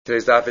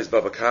Today's daf is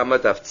Bava Kama,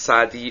 daf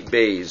Tzadi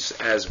Beis,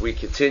 as we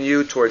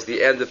continue towards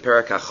the end of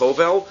Perek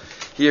HaChovel,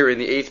 here in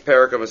the 8th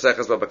Perek of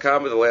Maseches Bava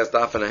Kama, the last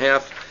daf and a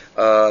half.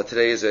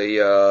 Today is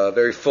a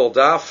very full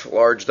daf,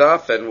 large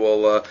daf, and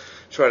we'll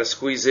try to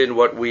squeeze in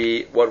what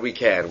we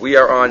can. We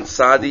are on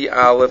Tzadi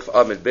Aleph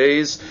Amid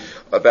Beis,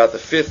 about the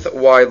 5th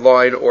wide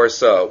line or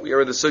so. We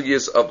are in the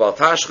sugyas of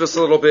Baltashchus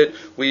a little bit.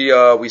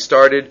 We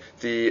started,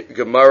 the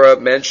Gemara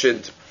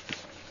mentioned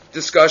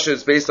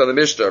discussions based on the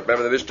Mishnah.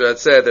 Remember, the Mishnah had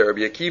said that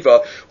Rabbi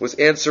Akiva was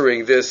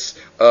answering this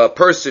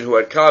person who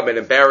had come and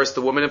embarrassed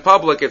the woman in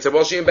public and said,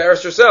 well, she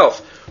embarrassed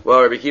herself.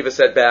 Well, Rabbi Akiva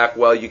said back,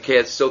 well, you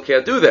still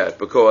can't do that,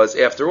 because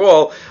after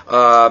all,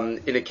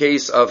 in a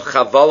case of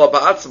chavala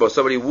ba'atzmo,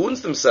 somebody wounds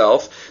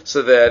themselves,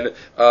 so then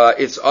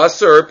it's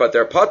usur, but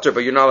they're putter, but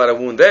you're not allowed to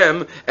wound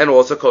them, and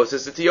also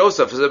kosis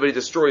etiyosaf. If somebody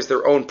destroys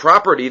their own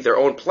property, their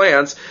own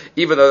plants,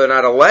 even though they're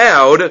not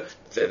allowed,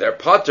 they're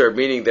putter,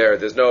 meaning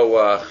there's no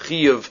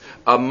chiyuv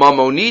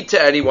mamonit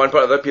to anyone,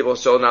 but other people are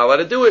still not allowed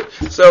to do it.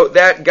 So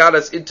that got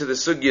us into the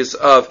sugyas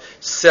of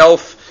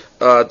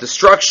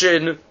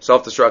destruction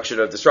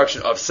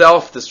of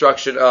self,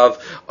 destruction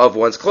of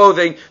one's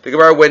clothing. The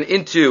Gemara went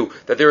into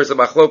that there is a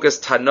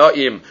machlokas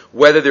tanaim,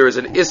 whether there is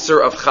an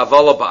isser of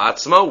chavala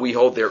ba'atzma. We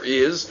hold there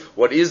is.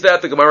 What is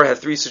that? The Gemara had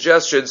 3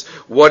 suggestions.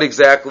 What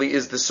exactly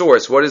is the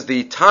source? What is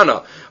the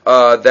tana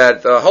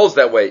that holds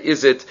that way?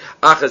 Is it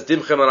achas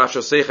dimchem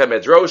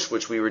lanashosechem edrosh,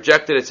 which we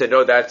rejected and said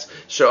no, that's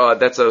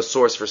a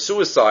source for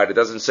suicide. It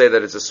doesn't say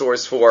that it's a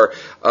source for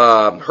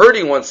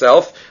hurting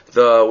oneself.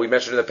 We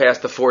mentioned in the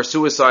past the 4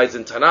 suicides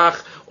in Tanakh,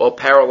 all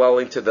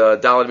paralleling to the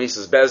Daled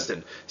Mises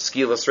Bezdin,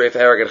 Skila, Streif,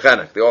 Harag, and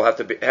Chenek. They all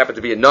happen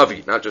to be in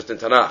Navi, not just in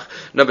Tanakh.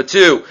 Number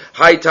 2,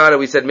 Hai Tana,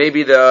 we said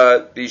maybe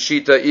the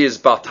Shita is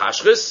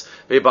Baltashchis.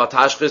 Maybe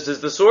Baltashchis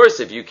is the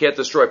source. If you can't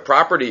destroy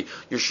property,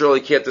 you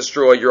surely can't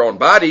destroy your own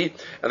body.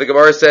 And the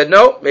Gemara said,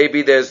 no,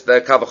 maybe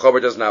the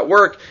Kavachomer does not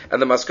work.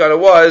 And the Maskana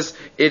was,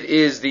 it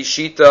is the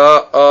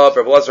Shita of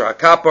Rabbi Elazar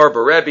HaKapar,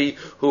 Berebi,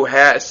 who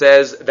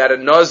says that a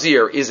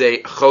Nazir is a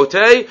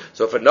Chote.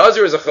 So if a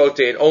Nazir is a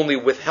Chote and only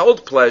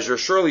withheld pleasure,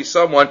 surely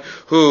someone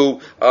who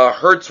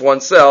hurts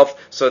oneself,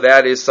 so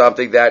that is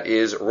something that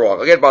is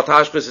wrong. Again,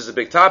 Baltashchis is a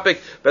big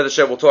topic. B'ez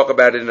Hashem, we'll talk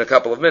about it in a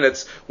couple of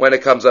minutes when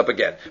it comes up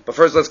again. But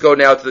first, let's go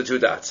now to the 2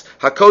 dots.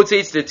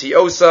 Hakotetz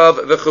netiosav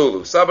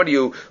v'chulu. Somebody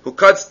who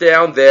cuts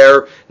down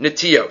their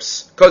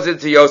netios. Kotetz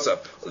netiosav.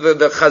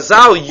 The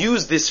Chazal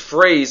use this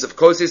phrase of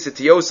kotetz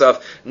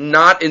netiosav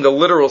not in the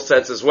literal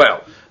sense as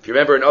well. If you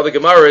remember in other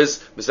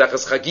Gemaras,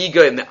 Maseches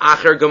Chagiga, in the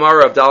Acher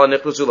Gemara of Dala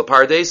Nichlusu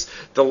Lapardes,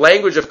 the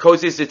language of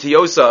kotetz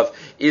netiosav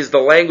is the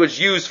language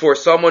used for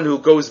someone who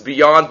goes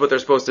beyond what they're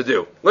supposed to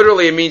do.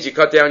 Literally, it means you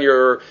cut down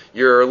your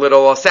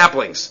little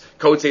saplings.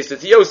 Kotetz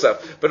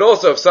netiosav. But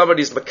also, if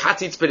somebody's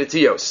makatzitz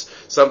benetios,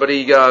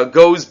 somebody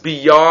goes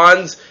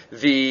beyond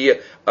the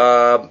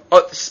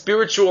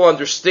spiritual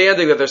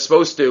understanding that they're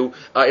supposed to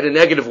in a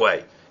negative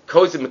way.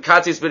 Kotetz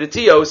makatzitz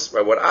benetios,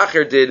 right? What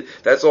Acher did,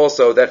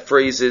 that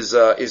phrase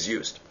is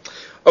used.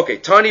 Okay,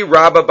 Tani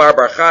Rabba Bar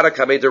Barchada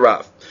Kamei de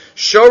Rav.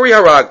 Shori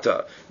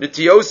Haragta,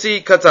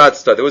 Nitiosi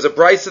Katatzta. There was a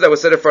brisa that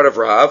was said in front of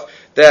Rav,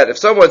 that if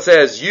someone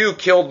says, you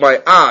killed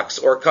my ox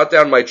or cut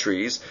down my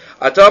trees,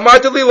 Ata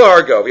Amarta Li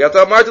Largo, Ata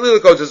Amarta Li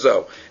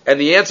Lakotazo. And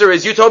the answer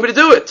is, you told me to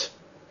do it.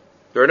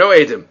 There are no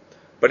Edim.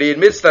 But he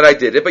admits that I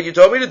did it, but you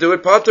told me to do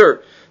it,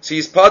 Pater. So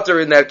he's Pater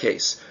in that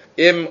case.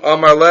 Im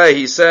Amarle,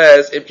 he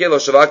says, Im Kelo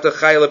Shavakta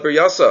Chayla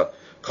Biryasa,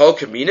 Kol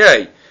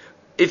Kamine.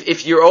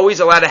 If you're always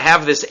allowed to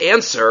have this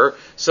answer,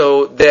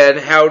 so then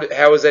how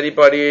is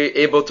anybody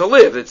able to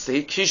live?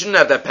 She shouldn't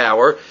have that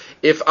power.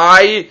 If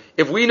I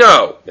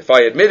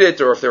admit it,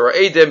 or if there are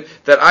Eidim,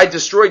 that I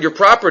destroyed your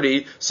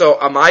property,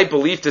 so am I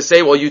believed to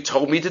say, well, you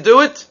told me to do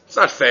it? It's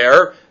not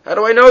fair. How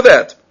do I know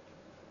that?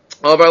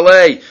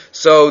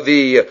 So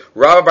the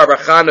Rav Bar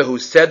Barchana, who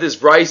said this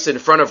brisa in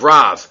front of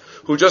Rav,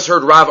 who just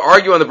heard Rav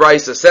argue on the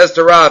brisa, says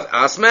to Rav,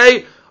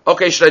 Asmei,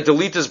 okay, should I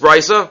delete this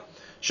brisa?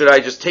 Should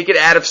I just take it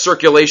out of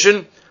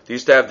circulation? They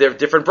used to have their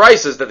different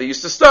brises that they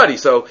used to study.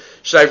 So,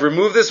 should I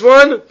remove this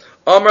one?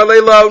 Amar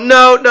Leilo,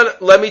 no,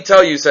 let me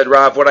tell you, said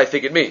Rav, what I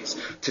think it means.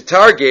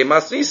 Titarge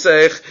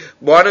masnisech,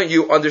 why don't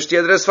you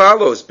understand it as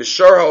follows?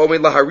 Bishar ha'omei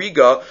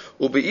lahariga,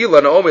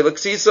 ube'ila na'omei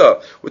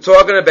l'ksisa. We're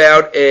talking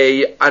about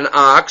an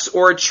ox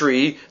or a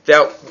tree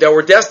that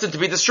were destined to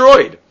be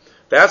destroyed.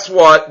 That's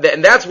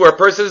where a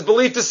person is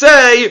believed to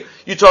say,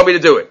 you told me to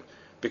do it.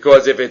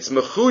 Because if it's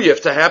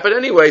mechuyev to happen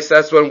anyway, so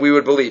that's when we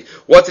would believe.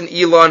 What's an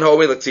ilan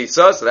ha'omei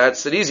l'ksisa? So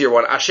that's an easier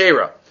one,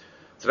 Asherah.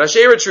 It's an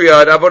Asherah tree,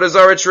 an Avodah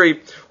Zarah tree.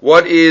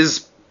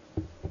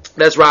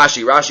 That's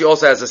Rashi. Rashi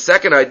also has a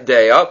second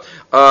idea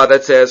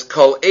that says,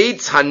 Kol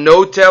eitz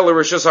hanotel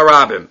l'rishus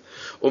harabim.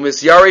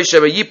 U'misyari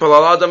sheva yipal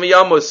al adam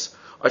yamus.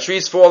 A tree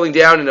is falling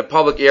down in a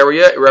public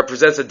area, it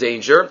represents a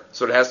danger,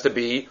 so it has to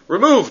be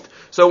removed.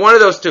 So one of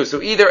those two.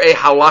 So either a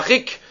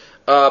halachic,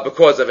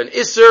 because of an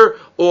isser,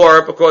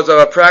 or because of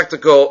a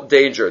practical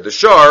danger. The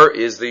shar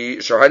is the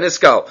shar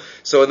haniskal.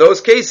 So in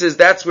those cases,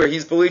 that's where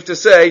he's believed to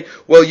say,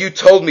 well, you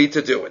told me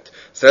to do it.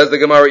 Says the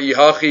Gemara,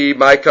 Ihachi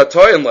mai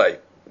katoyin lei.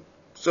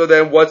 So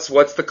then what's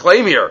the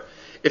claim here?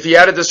 If he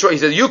had to destroy, he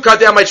says, you cut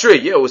down my tree.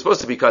 Yeah, it was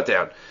supposed to be cut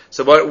down.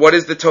 So what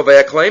is the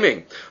Tovea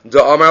claiming?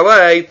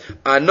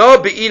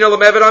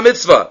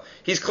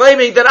 He's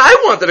claiming that I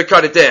wanted to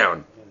cut it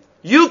down.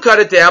 You cut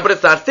it down, but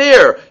it's not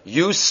fair.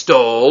 You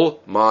stole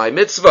my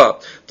mitzvah.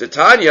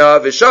 Titania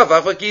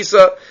v'shafach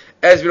l'kisa.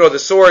 As we know, the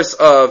source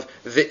of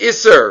the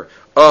isser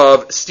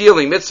of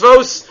stealing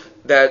mitzvos,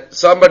 that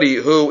somebody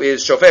who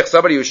is shofech,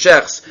 somebody who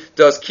shechs,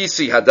 does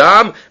kisi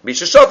hadam,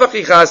 mishashofach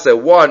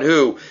yichase, one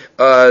who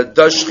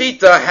does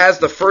shchita has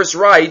the first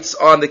rights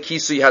on the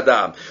kisi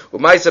hadam.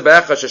 U'maisa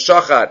be'echa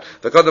sheshachat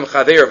v'kodem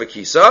chaver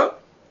v'kisa.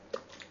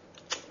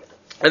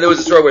 And there was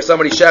a story where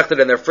somebody shechted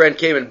and their friend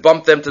came and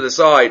bumped them to the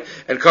side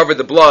and covered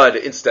the blood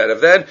instead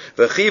of them.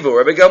 V'chivu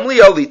Rabbi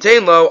Gamliel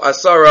litain lo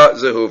asara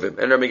zehuvim.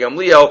 And Rabbi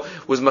Gamliel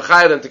was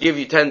machayah them to give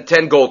you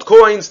 10 gold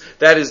coins.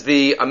 That is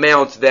the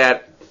amount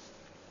that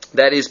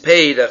is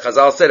paid,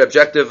 Chazal said,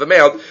 objective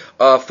amount,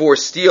 for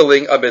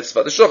stealing a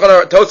mitzvah. The Shulchan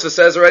Aruch, Tosfos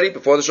says already,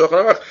 before the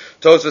Shulchan Aruch,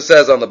 Tosfos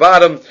says on the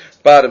bottom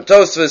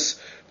Tosfos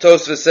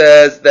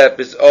says that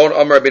Bizon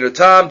Amar Rabbeinu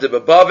Tam, de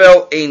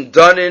Bavel, ein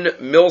danin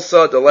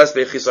milsa de les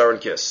bechisaron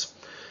kis.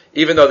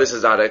 Even though this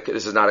is not a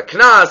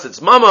knas, it's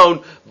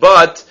mamon,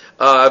 but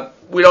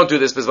we don't do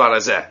this bizman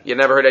hazeh. You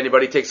never heard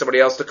anybody take somebody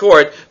else to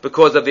court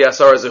because of the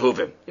asara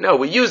zehuvim.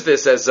 We use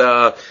this as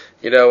a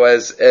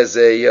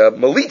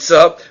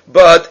malitza,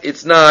 but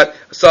it's not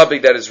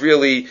something that is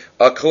really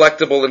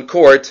collectible in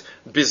court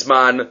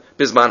bizman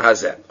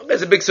hazeh.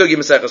 There's a big sugi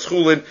Maseches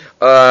Chulin,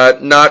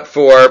 not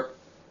for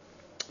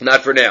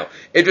now.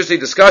 Interesting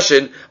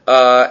discussion,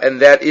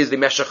 and that is the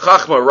Meshech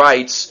Chachma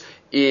writes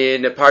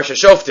in Parsha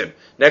Shoftim,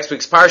 next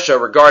week's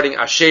Parsha, regarding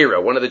Asherah,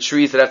 one of the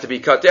trees that have to be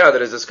cut down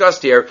that is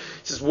discussed here. He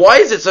says, why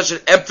is it such an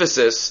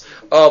emphasis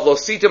of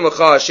Lositim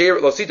L'cha Asherah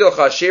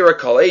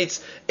Kol Eitz,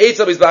 Eitz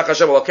Al Mizbach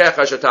Hashem Elokecha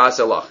Asher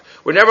Ta'aseh Lach.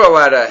 We're never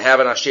allowed to have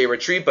an Asherah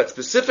tree, but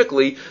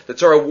specifically, the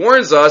Torah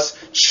warns us,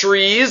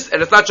 trees,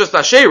 and it's not just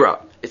Asherah,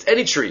 it's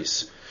any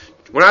trees.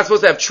 We're not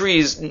supposed to have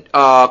trees,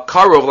 Karov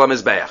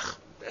LaMizbeach.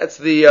 That's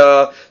the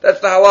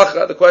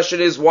halacha. The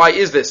question is, why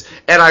is this?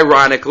 And it's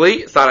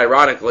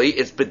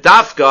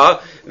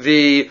bedafka,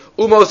 the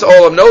Umos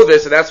Olam know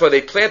this, and that's why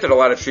they planted a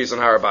lot of trees on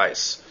Har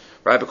Bayis,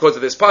 right? Because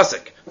of this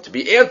pasuk, to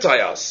be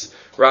anti-us,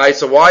 right?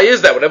 So why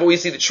is that? Whenever we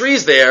see the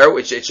trees there,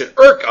 which it should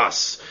irk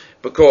us,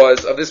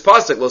 because of this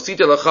pasuk, Lo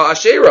sita lecha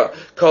asherah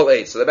kol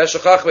eitz. So the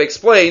Meshech Chachma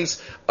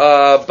explains,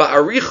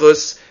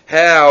 ba'arichus,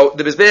 how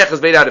the Mizbeach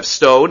is made out of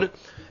stone,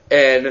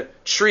 and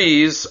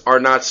trees are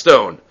not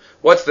stone.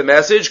 What's the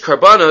message?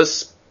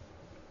 Karbanos,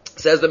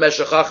 says the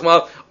Meshech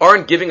Chachma,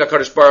 aren't giving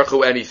HaKadosh Baruch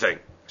Hu anything.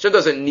 Hashem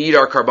doesn't need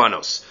our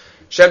karbanos.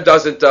 Hashem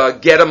doesn't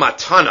get a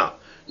matana.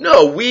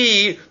 No,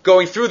 we,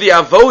 going through the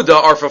avoda,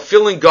 are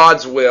fulfilling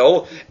God's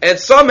will, and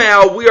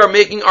somehow we are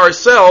making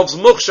ourselves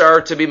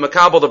mukshar to be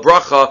makabel the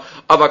bracha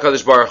of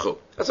HaKadosh Baruch Hu.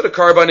 That's what a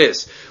karban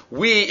is.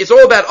 It's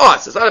all about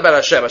us. It's not about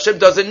Hashem. Hashem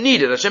doesn't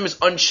need it. Hashem is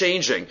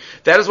unchanging.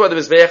 That is why the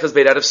Mizbeach is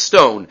made out of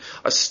stone.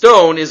 A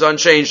stone is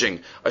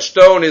unchanging. A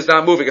stone is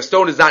not moving. A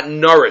stone is not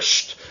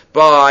nourished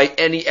by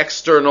any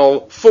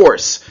external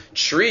force.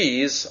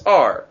 Trees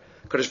are.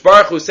 Kadosh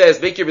Baruch Hu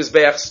says, make your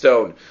Mizbeach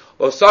stone.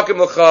 And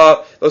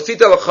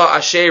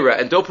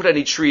don't put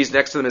any trees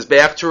next to the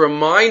Mizbeach, to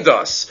remind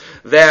us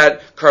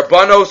that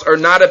karbanos are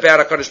not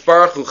about HaKadosh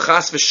Baruch Hu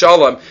chas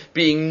v'shalom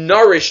being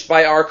nourished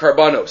by our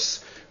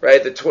karbanos.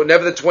 Right?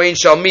 Never the twain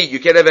shall meet. You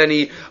can't have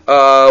any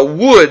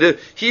wood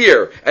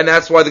here. And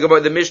that's why the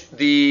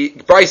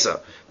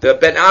Brisa, the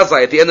Ben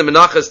Azai, at the end of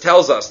Menachos,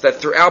 tells us that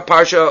throughout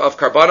Parsha of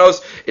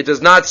Karbanos, it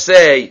does not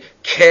say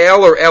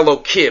Kel or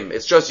Elokim.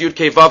 It's just Yud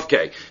Kei Vav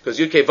Kei. Because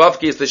Yud Kei Vav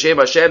Kei is the Shem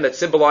Hashem that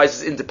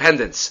symbolizes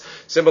independence.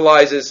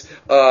 Symbolizes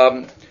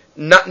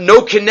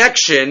no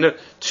connection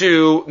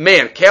to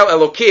man. Kel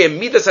Elokim,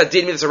 Midas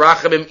Hadin, Midas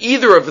Harachamim,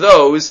 either of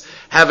those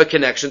have a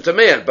connection to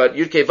man. But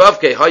Yud Kei Vav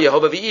Kei, Ha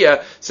Yehovah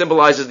V'iyah,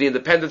 symbolizes the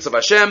independence of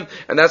Hashem,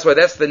 and that's why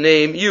that's the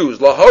name used.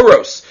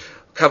 Lahoros.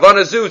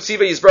 Kavana zu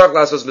tziva yizbarach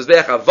lasos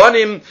mizbeach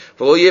avanim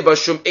v'lo yeba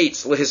shum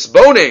eitz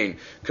lehisbonein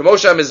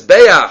k'mosha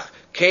mizbeach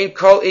kain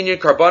kol inyan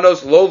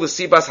karbanos lo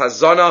lesibas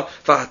hazana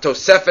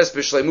v'hatosefes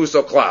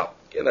b'shleimuso klal.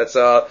 And that's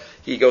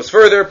he goes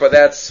further, but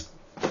that's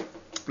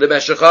the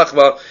Meshech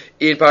Chachma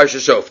in Parashat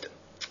Shoftim.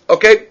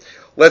 Okay,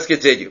 let's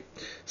continue.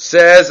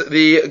 Says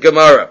the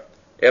Gemara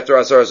after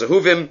Asar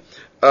Zehuvim.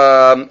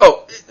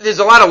 There's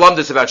a lot of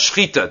lumdus about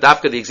shchita.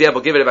 Dafka, the example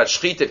given about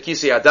shchita at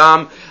Kisi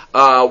Adam.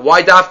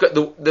 Why dafka?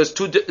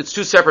 It's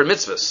two separate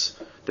mitzvahs.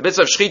 The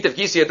mitzvah of shchita at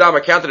Kisi Adam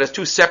are counted as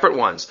two separate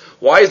ones.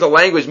 Why is the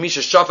language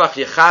Misha Shafach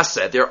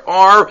Yechaseh? There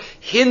are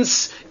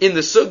hints in the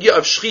sugya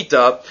of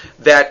shchita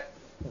that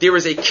there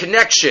is a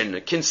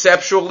connection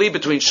conceptually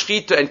between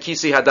shchita and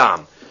Kisi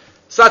Hadam.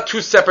 It's not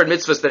two separate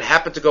mitzvahs that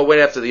happen to go one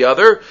after the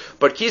other,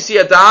 but Kisi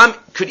Adam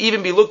could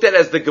even be looked at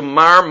as the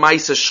Gemar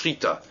Maisa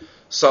Shchita,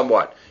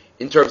 somewhat.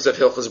 In terms of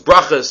Hilchas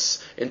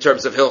Brachas, in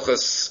terms of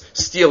Hilchas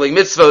stealing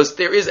mitzvahs,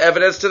 there is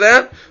evidence to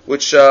that,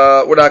 which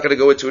we're not going to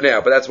go into now.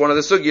 But that's one of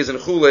the sugyas in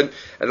Chulin,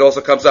 and it also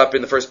comes up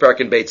in the first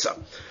parak in Beitzah.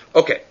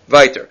 Okay,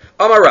 weiter.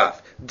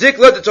 Amarav,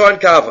 Dikla Deton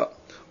Kava,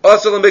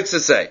 Also, the mixer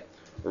say,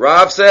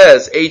 Rav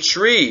says a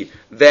tree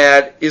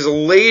that is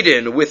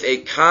laden with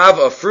a kav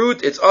of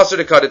fruit, it's also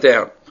to cut it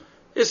down.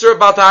 Isra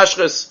bal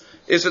tashchis,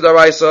 Isra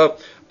daraisa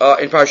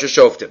in Parsha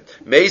Shoftim.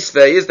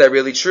 Meisvei, is that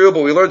really true?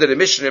 But we learned that in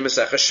Mishnah in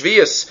Masechah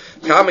Shvius,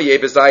 Kama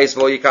yebezayis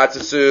v'lo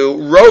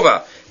yikatetsu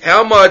rova.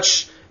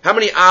 How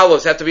many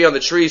olives have to be on the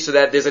tree so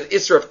that there's an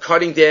isra of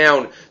cutting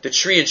down the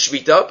tree in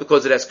Shvita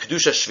because it has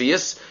kedusha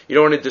shvius? You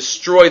don't want to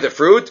destroy the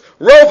fruit.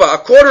 Rova, a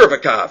quarter of a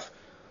kav.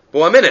 But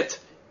 1 minute.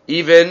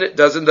 Even,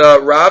 doesn't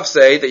the Rav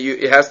say that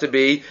it has to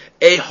be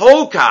a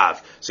whole kav?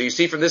 So you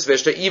see from this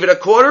Mishnah, even a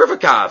quarter of a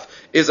kav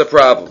is a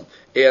problem.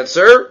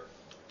 Answer,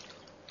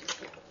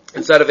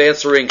 instead of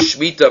answering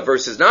Shmita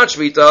versus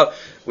non-Shmita,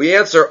 we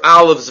answer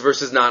olives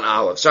versus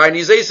non-olives.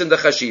 Shaynizeis in the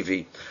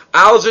Chashivi.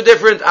 Olives are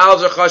different,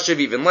 olives are Chashiv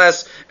even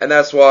less, and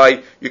that's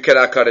why you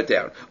cannot cut it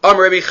down.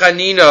 Rabbi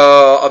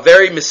Chanina, a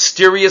very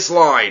mysterious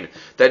line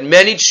that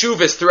many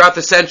tshuvas throughout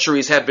the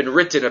centuries have been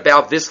written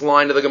about this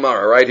line of the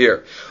Gemara, right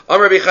here.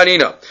 Rabbi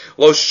Chanina,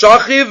 Lo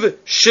shachiv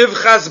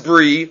shivchas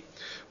bri,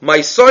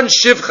 my son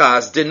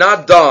Shivchas did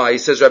not die,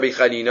 says Rabbi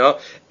Chanina,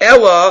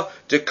 Ella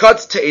de cut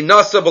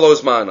te'inasa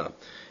belozmana.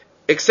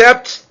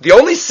 Except, the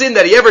only sin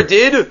that he ever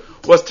did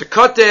was to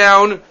cut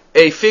down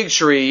a fig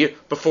tree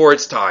before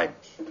its time.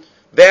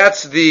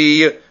 That's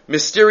the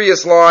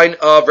mysterious line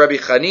of Rabbi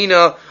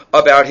Chanina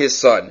about his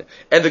son.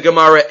 And the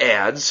Gemara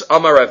adds,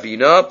 Amar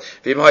Ravina,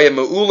 V'imhaya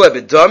me'ula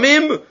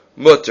b'damim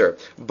mutter.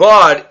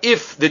 But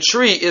if the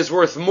tree is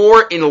worth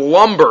more in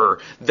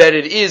lumber than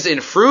it is in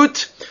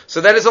fruit,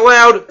 so that is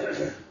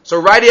allowed. So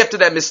right after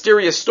that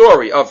mysterious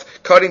story of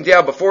cutting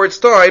down before its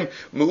time,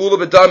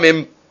 me'ula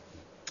b'damim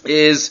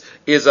is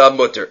a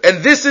mutter.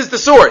 And this is the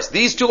source.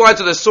 These two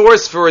lines are the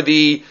source for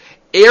the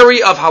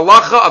area of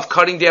halacha of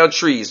cutting down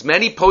trees.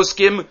 Many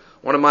poskim,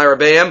 one of my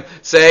rabbeim,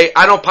 say,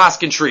 I don't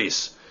paskin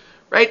trees.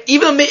 Right?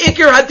 Even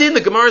me'ikir hadin,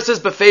 the Gemara says,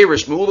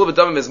 beferish, me'ula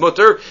b'damim is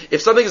mutter.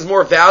 If something is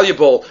more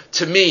valuable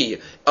to me,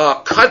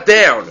 cut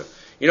down.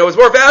 It's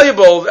more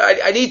valuable.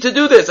 I need to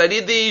do this. I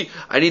need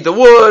the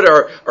wood,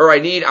 or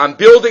I'm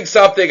building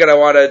something and I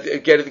want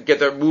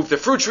to move the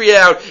fruit tree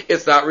out.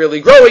 It's not really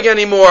growing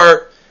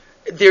anymore.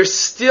 There's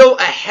still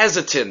a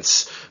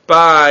hesitance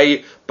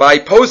by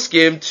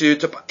poskim to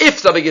if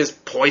something is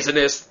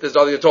poisonous, there's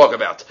nothing to talk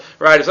about,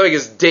 right? If something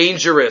is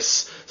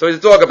dangerous, something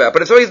to talk about.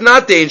 But if something is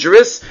not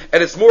dangerous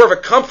and it's more of a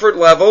comfort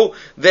level,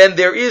 then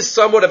there is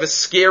somewhat of a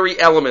scary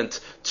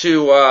element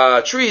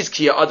to trees.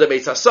 Kia adam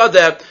eitz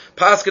hasadeh,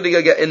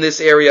 paskening in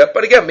this area.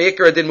 But again,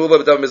 meikar adin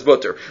mula b'damim is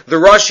mutter. The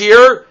Rush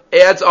here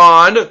adds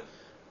on.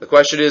 The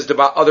question is, do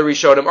other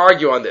Rishonim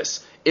argue on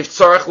this? If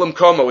tzarech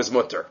limkomo is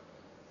mutter.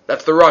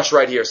 That's the Rush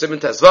right here. Siman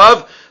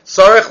Tezvav,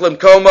 Sarech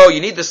Limkomo,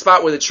 you need the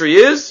spot where the tree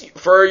is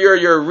for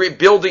you're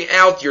building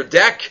out your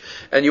deck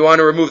and you want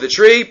to remove the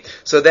tree.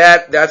 So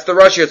that's the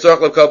Rush here. Sarech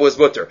Limkomo is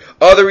mutter.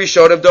 Other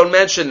Rishonim don't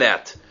mention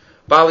that.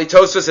 Bali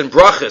Tosfos and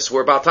Brachas,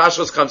 where Bal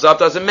Tashchos comes up,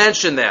 doesn't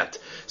mention that.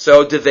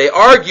 So did they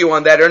argue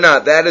on that or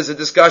not? That is a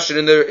discussion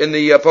in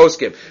the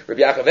poskim.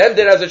 Rabbi Yaakov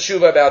Emden has a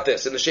tshuva about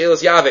this in the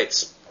Shelas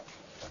Yavetz.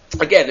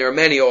 Again, there are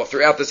many all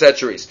throughout the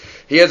centuries.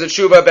 He has a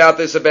tshuva about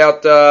this,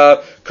 about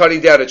cutting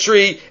down a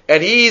tree,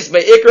 and he's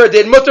me'ikra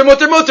did mutter, mula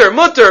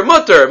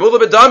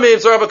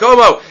b'damim, Bava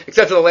Kama,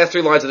 except for the last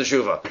 3 lines of the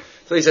tshuva.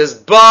 So he says,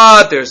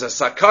 but there's a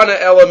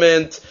sakana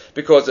element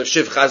because of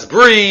shivchas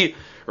bri,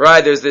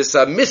 right? There's this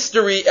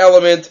mystery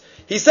element.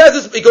 He says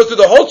this, he goes through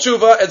the whole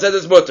tshuva and says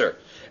it's mutter.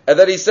 And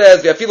then he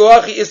says, v'afilu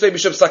achi isvei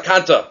mishum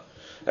sakanta.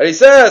 And he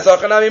says,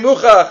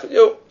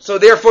 so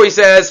therefore he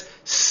says,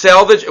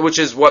 which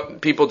is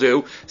what people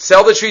do,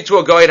 sell the tree to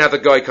a guy and have the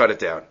guy cut it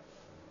down.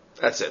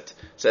 That's it.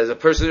 Says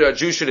a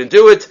Jew shouldn't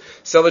do it,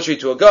 sell the tree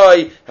to a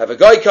guy, have a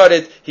guy cut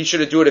it, he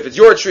shouldn't do it if it's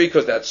your tree,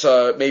 because that's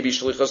maybe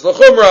shlichus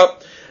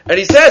l'chumra. And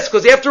he says,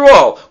 because after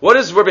all, what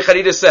does Rabbi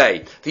Chanina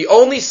say? The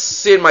only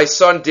sin my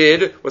son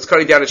did was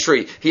cutting down a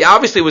tree. He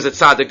obviously was a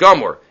tzaddik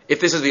gomor,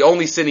 if this is the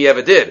only sin he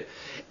ever did.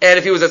 And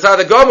if he was a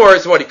tzaddik gomor,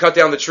 so what, he cut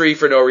down the tree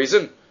for no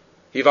reason?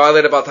 He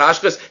violated Bal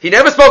Tashchis. He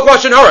never spoke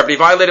Lashon Hara, but he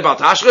violated Bal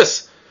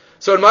Tashchis.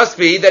 So it must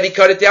be that he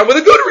cut it down with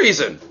a good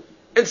reason.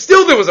 And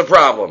still there was a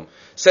problem,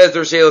 says the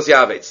Rishelos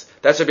Yavetz.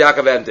 That's Rabbi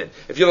Yaakov Emden.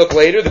 If you look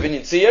later, the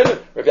Binyan Tzion,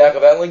 Rabbi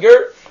Yaakov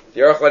Ettlinger,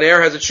 the Aruch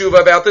LaNer has a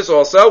tshuva about this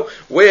also,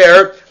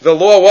 where the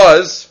law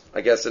was,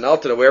 I guess in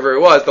Altena, wherever it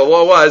was, the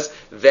law was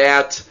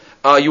that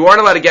you weren't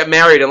allowed to get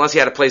married unless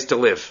you had a place to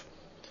live.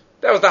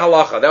 That was the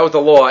halacha. That was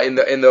the law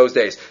in those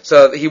days.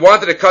 So he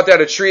wanted to cut down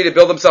a tree to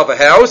build himself a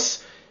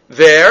house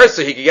there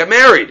so he could get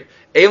married.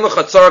 To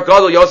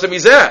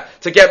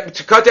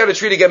cut down a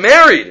tree to get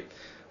married.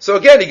 So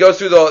again, he goes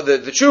through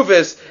the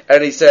tshuvas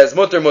and he says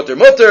mutter,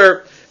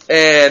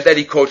 and then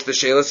he quotes the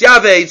Shelas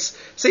Yavetz.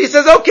 So he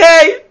says,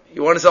 okay,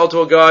 you want to sell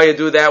to a guy and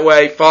do it that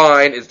way,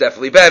 fine, it's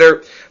definitely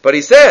better. But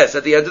he says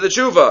at the end of the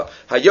tshuva,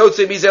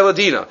 hayotze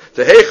mizeladina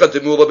tehecha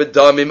demula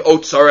b'damim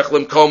otzarech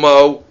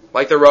limkomo.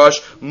 Like the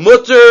Rush,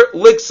 mutter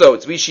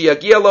liksot,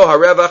 vishiyagia lo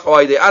harevach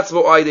oide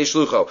atzmo oide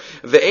shlucho,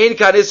 ve'ein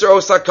kan isra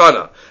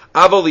osakana,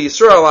 avol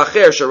yisra al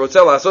acher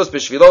sherotzel asos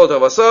b'shvilo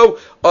tavaso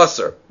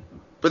aser.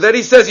 But then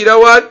he says, you know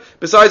what?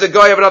 Besides a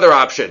guy, I have another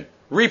option.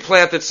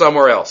 Replant it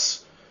somewhere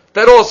else.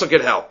 That also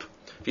can help.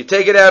 If you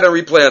take it out and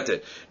replant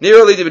it.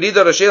 Nearly the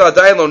Benida Rashel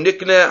Adayin lo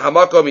nikne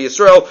hamakom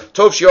Yisrael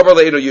tov shiomer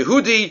leinu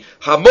Yehudi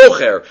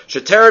hamocher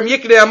sheterem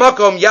yikne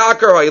hamakom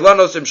yaakar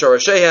ha'ilanos im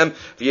shorashehem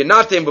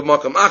v'yenatim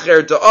b'makom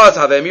acher da'az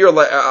havemir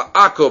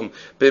akum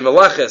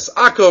b'meleches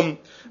akum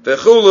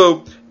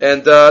v'chulu.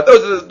 And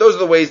those are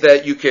the ways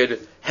that you could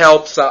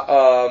help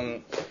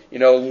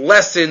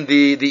lessen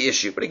the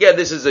issue. But again,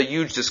 this is a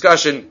huge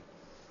discussion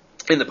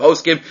in the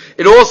poskim.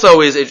 It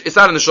also is. It's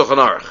not in the Shulchan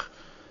Aruch.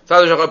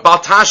 Bal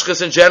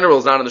Tashchis in general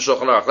is not in the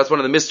Shulchan Aruch. That's one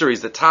of the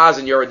mysteries. The Taz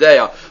in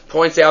Yeridea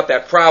points out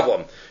that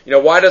problem.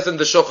 Why doesn't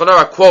the Shulchan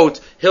Aruch quote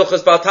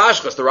Hilchas Bal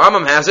Tashchis? The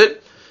Rambam has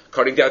it,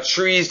 cutting down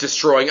trees,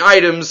 destroying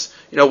items.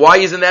 Why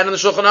isn't that in the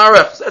Shulchan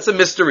Aruch? That's a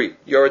mystery.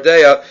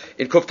 Yeridea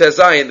in Kuf Tez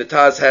Zayin, the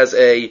Taz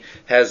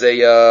has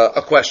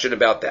a question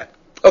about that.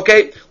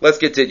 Okay, let's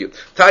continue.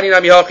 Tani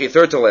Nami Hachi,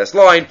 third to last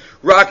line.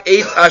 Rak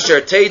Eitz Asher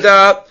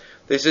Teda.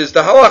 This is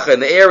the halacha in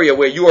the area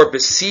where you are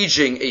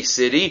besieging a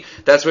city.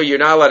 That's where you're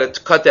not allowed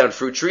to cut down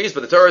fruit trees.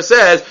 But the Torah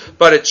says,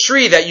 but a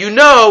tree that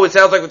it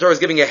sounds like the Torah is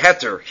giving a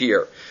heter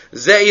here.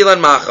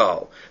 Ze'ilan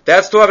machal.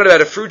 That's talking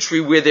about a fruit tree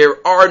where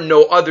there are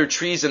no other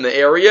trees in the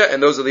area,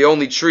 and those are the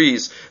only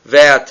trees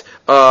that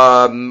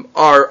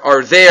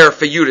are there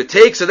for you to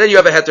take. So then you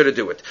have a heter to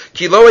do it.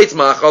 Kilo eitz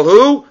machal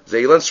hu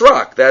ze'ilan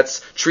srak.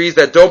 That's trees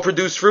that don't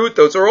produce fruit.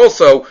 Those are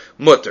also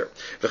mutter.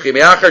 So if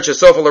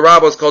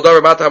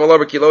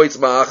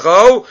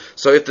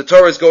the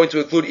Torah is going to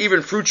include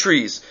even fruit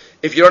trees,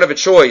 if you don't have a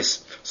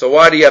choice, so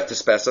why do you have to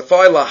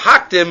specify?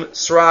 Lahaktim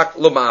srak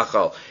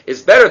l'machal.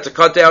 It's better to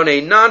cut down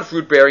a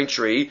non-fruit bearing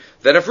tree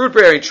than a fruit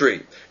bearing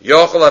tree.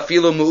 Yochel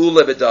afilu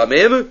mu'ule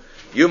b'damim.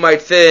 You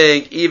might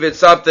think even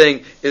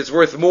something is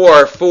worth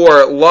more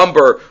for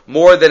lumber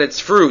more than its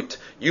fruit.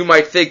 You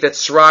might think that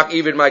srak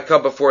even might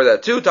come before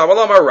that too.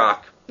 Tavalam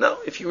rak. No,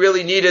 if you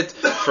really need it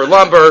for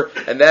lumber,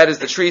 and that is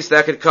the tree, so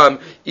that could come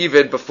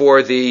even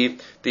before the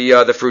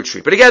fruit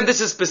tree. But again,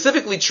 this is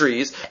specifically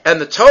trees, and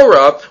the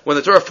Torah, when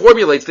the Torah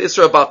formulates the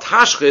Isra about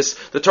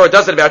Tashchis, the Torah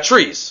does it about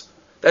trees.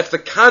 That's the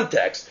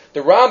context.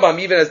 The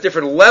Rambam even has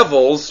different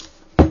levels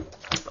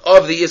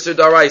of the Isra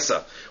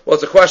Daraisa. Well,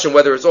 it's a question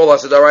whether it's all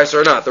Isra Daraisa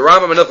or not. The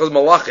Rambam in Hilchos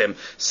Malachim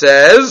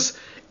says,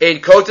 Ein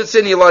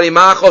kotetzin yilani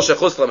machol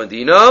shechus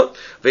lamadina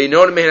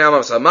ve'inon mehin amam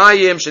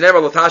samayim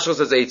shenever latashos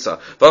as eitza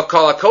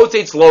v'kol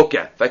hakotetz loke.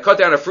 If I cut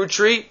down a fruit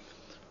tree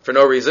for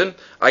no reason,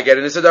 I get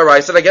an Issa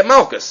Daraisa and I get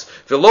malchus.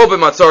 V'lo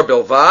b'matzor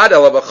bilvad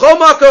ela b'chol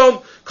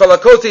makom kol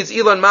hakotetz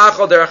ilan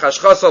machol derech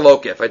hashchasa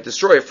loke. If I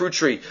destroy a fruit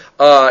tree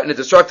in a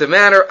destructive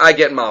manner, I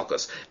get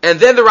malchus. And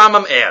then the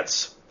Rambam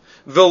adds,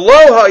 V'lo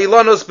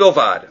ha'ilanos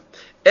bilvad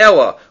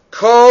ela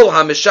kol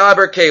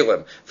hamishaber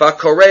kelim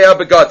v'korea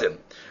begadim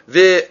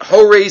the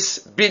hores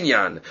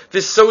binyan, the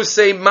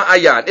sose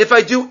ma'ayan. If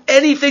I do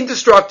anything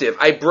destructive,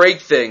 I break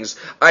things,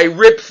 I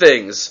rip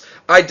things,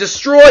 I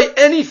destroy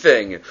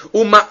anything.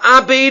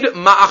 Uma'abed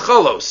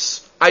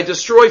ma'achalos. I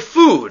destroy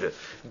food.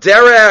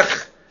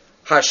 Derech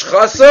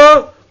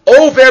hashchasa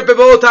over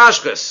bebol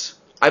tashchis.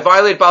 I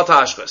violate bal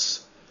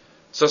tashchis.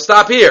 So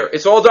stop here.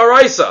 It's all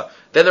daraisa.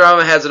 Then the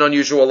Rambam has an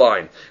unusual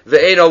line.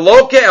 Ve'ena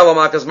loke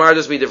elamakas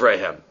mardas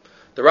midivrehem.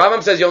 The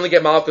Rambam says you only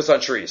get malchus on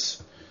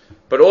trees.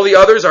 But all the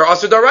others are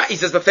Asur Daraisa. He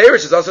says the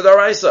Farish is Asur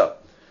Daraisa.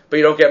 But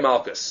you don't get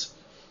Malchus.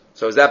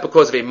 So is that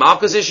because of a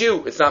Malchus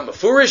issue? It's not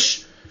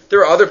Mefurish?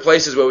 There are other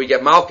places where we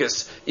get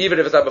Malchus, even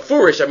if it's not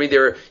Mefurish. I mean,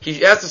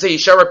 he has to say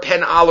Yishara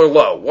pen al or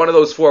lo, one of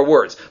those four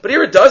words. But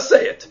here it does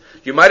say it.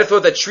 You might have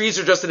thought that trees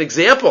are just an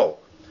example.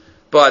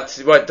 But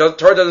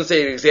Torah doesn't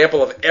say an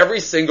example of every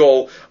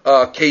single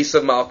case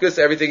of Malchus,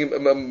 everything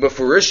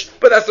Mefurish.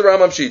 But that's the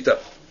Rambam Shita.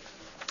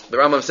 The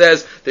Rambam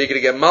says that you're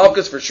going to get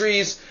Malchus for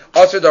trees,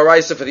 Asur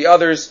Daraisa for the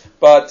others,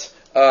 but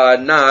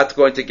not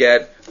going to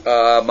get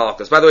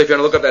Malchus. By the way, if you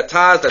want to look up that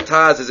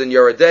Taz is in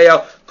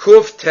Yeridea,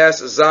 Kuf Tes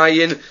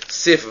Zayin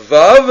Sif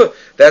Vav.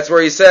 That's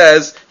where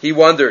he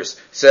wonders.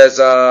 He says,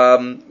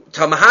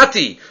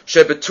 Tamahati,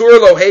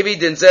 Shebetur lo hevi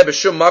dinze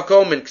b'shum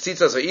makom in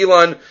Ksitzas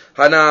Ilan,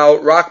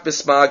 Hanal rak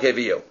b'smag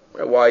heviyo.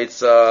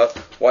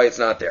 Why it's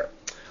not there.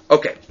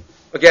 Okay.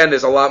 Again,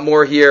 there's a lot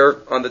more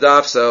here on the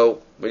daf,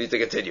 so we need to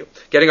continue.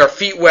 Getting our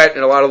feet wet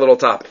in a lot of little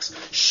topics.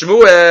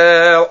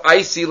 Shmuel,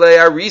 Aisile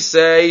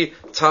Arise,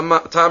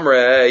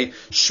 Tamre.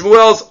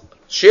 Shmuel's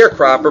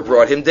sharecropper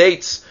brought him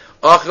dates.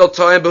 Achel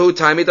Toim Behu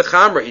Taimi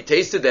Dechamre. He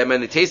tasted them,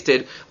 and it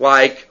tasted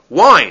like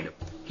wine.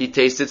 He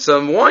tasted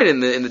some wine in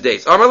the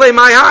dates. Amarle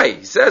Mai Hai.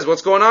 He says,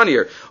 what's going on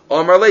here?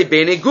 Amarle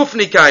Bene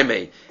Gufni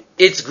Kaime.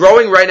 It's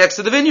growing right next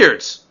to the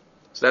vineyards.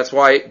 So that's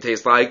why it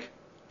tastes like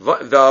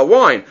the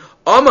wine.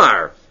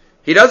 Amar.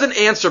 He doesn't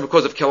answer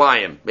because of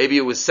kilayim. Maybe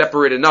it was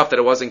separate enough that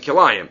it wasn't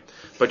kilayim.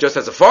 But just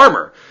as a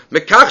farmer,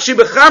 Mekachshi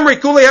b'chamri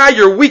kulei,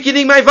 you're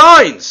weakening my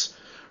vines.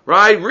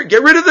 Right?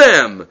 Get rid of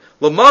them.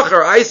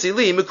 L'machar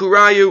aisili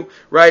mikurayu.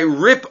 Right?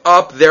 Rip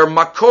up their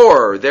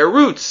makor, their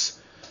roots.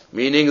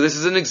 Meaning, this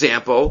is an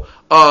example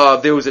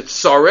of there was a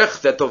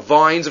tzarech that the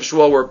vines of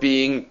Shmuel were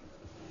being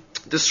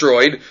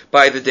destroyed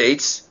by the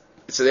dates.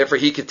 so therefore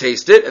he could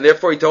taste it, and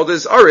therefore he told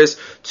his aris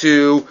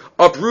to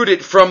uproot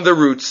it from the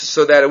roots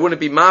so that it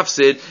wouldn't be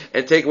mafsid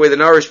and take away the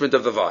nourishment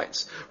of the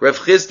vines. Rav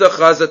Chisda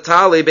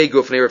chazatale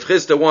begufne. Rav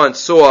Chisda once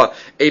saw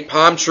a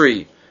palm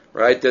tree,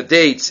 right, the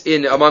dates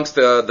in amongst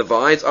the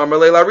vines.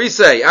 Amarle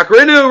larise,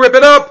 akrinu, rip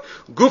it up.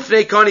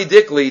 Gufne kani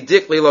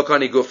dikli lo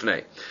kani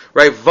gufne.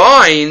 Right,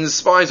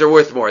 vines are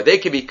worth more. They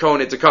can be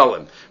koned to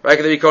kalim. Right,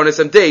 can they be koned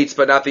some dates,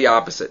 but not the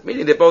opposite.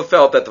 Meaning they both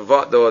felt that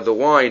the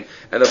wine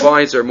and the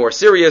vines are more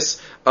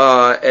serious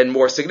and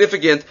more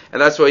significant,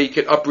 and that's why he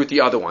could uproot the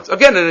other ones.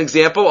 Again, an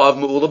example of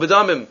mu'ula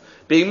b'damim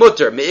being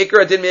mutter.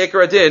 Me'ikar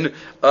adin,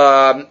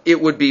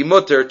 it would be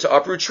mutter to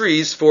uproot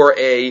trees for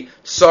a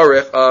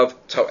sarich of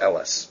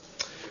to'eles.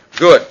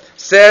 Good.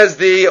 Says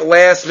the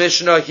last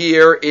Mishnah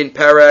here in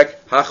Perek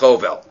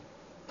HaChovel.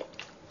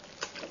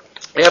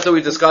 After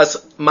we discuss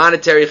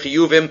monetary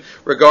chiyuvim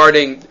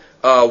regarding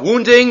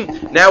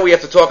wounding, now we have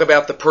to talk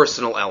about the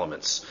personal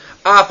elements.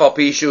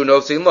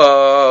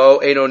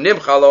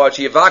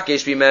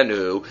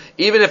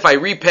 Even if I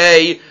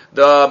repay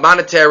the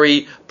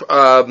monetary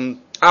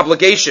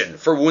obligation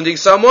for wounding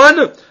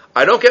someone,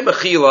 I don't get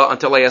mechila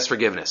until I ask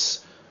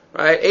forgiveness.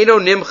 Right? Eino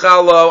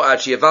nimcha lo ad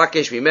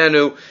sheyivakesh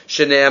mimenu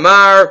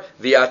shene'amar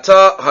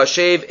v'ata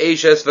hashev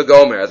eshes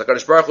v'gomer. As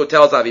HaKadosh Baruch Hu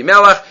tells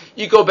Avimelech,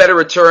 you go better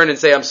return and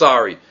say I'm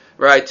sorry.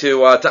 Right, to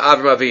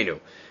Avram Avinu.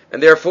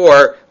 And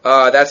therefore,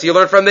 that's you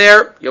learn from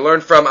there. You learn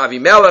from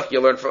Avimelech,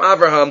 you learn from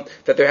Avraham,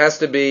 that there has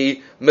to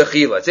be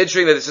mechila. It's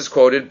interesting that this is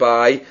quoted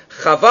by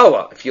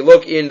Chavala. If you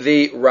look in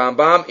the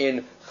Rambam,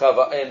 in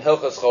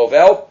Hilchos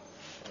Chovel,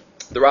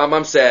 the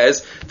Rambam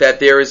says that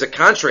there is a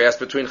contrast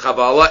between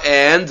Chavala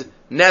and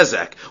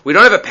Nezek. We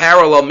don't have a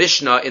parallel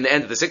Mishnah in the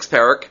end of the 6th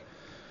parak.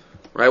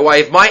 Right? Why?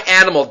 If my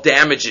animal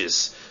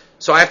damages,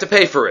 so I have to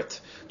pay for it.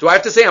 Do I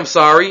have to say I'm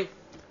sorry?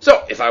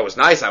 So, if I was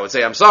nice, I would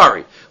say I'm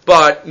sorry.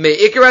 But,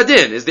 me'ikar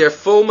adin, is there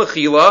full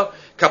mechila,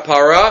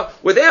 kapara,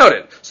 without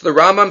it? So the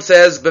Rambam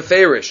says,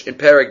 beferish, in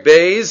Perek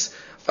Beis,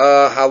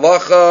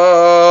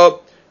 halacha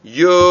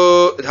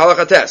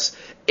tes.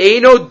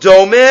 Eino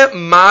dome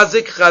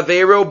mazik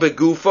chavero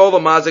begufo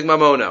mazik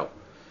mamono.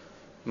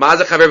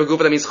 Mazik chavero begufo,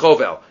 that means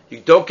chovel. You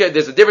don't get,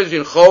 there's a difference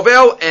between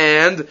chovel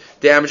and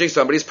damaging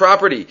somebody's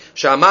property.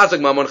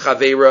 Sha'mazik mamon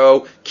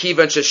chavero,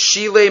 kivan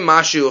sheshile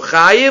mashu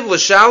chayiv,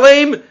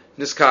 l'shalem,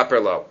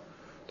 niskaperlo.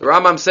 The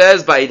Rambam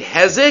says by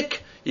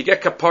hezek you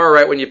get kapara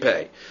right when you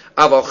pay.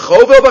 Aval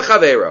chovel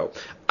b'chavero,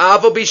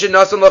 aval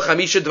b'shenasan lo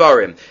chamisha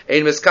dvarim,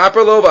 ein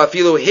miskaperlo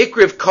v'afilu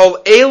hikriv kol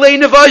ele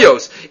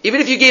nevayos.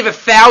 Even if you gave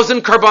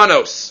 1,000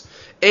 karbanos,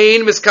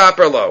 ein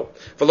miskaperlo.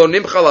 V'lo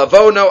nimchal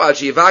avono al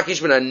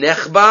shivakish min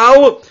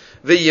hanechbal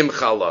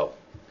v'yimchalo.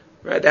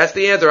 Right, that's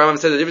the answer. Rambam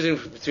says the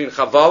difference between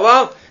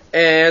chavala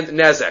and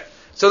nezek.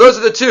 So those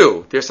are the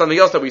two. There's something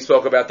else that we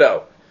spoke about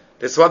though.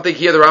 There's one thing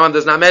here the Rambam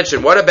does not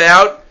mention. What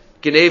about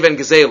Genev and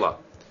Gezela?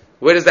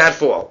 Where does that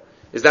fall?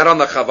 Is that on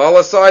the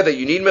Chavala side that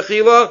you need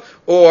Mechila,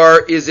 or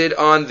is it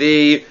on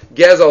the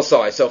Gezel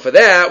side? So for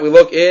that, we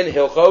look in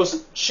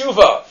Hilchos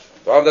Tshuva.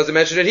 The Rambam doesn't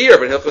mention it here,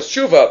 but in Hilchos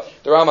Tshuva,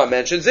 the Rambam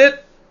mentions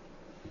it.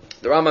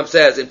 The Rambam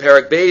says in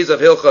Perek Beis of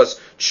Hilchos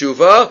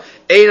Tshuva,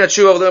 Ein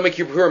HaTshuva v'lo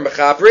mekipur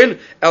mechaprin,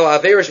 el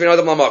averish min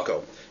adam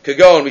lamako.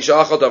 Kagon,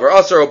 misha'achal davar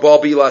asar, o bal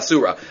bi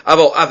la'asura.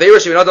 Avol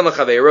averish min adam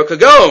l'chavero,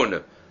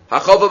 kagon.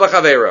 Hachova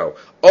b'chavero.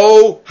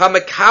 O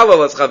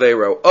hamekalel es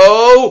chavero.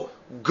 O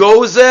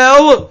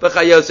gozel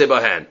b'chayose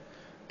bahen.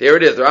 There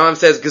it is. The Rambam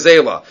says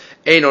gezela.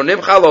 Eino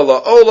nimcha lo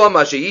la'olam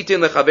asher yitin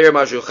l'chaver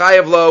mashu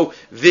chayev lo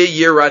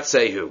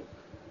v'yiratzehu.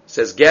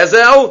 Says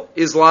gezel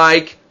is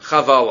like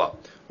chavala.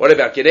 What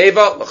about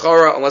geneva,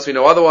 l'chara? Unless we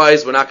know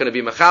otherwise, we're not going to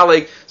be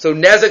mechalik. So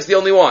nezek's the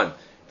only one.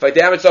 If I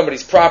damage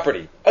somebody's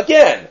property,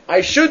 again,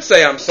 I should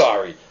say I'm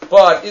sorry.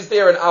 But is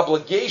there an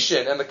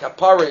obligation and the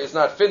kapara is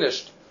not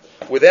finished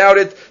without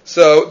it?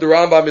 So the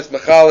Rambam is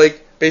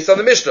mechalik based on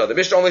the Mishnah. The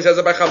Mishnah only says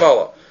it by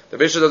chavala. The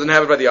Mishnah doesn't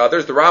have it by the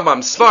others. The Rambam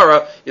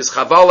svara is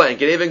chavala and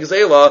geneva and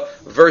gezela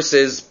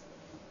versus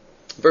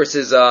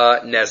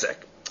nezek.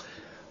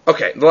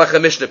 Okay, the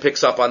Lechem Mishnah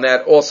picks up on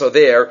that also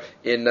there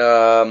in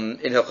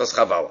Hilchos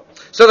Chavala.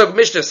 So the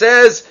Mishnah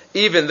says,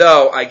 even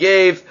though I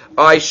gave,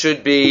 I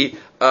should be,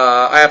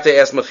 I have to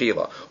ask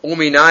Mechila.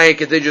 Uminayin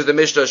continues the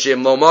Mishnah,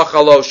 She'im lo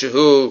machalo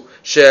shehu,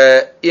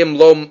 she'im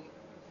lo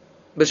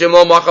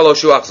machalo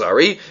shu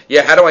achzari.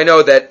 Yeah, how do I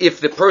know that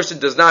if the person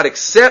does not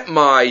accept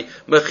my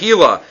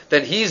Mechila,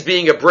 then he's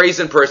being a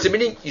brazen person,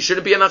 meaning you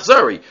shouldn't be an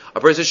achzari.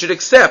 A person should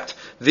accept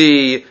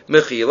the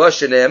Mechila,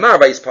 Shene'emar,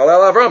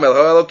 Vayispalel Avram, El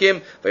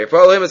Elokim,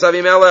 Vayipol him as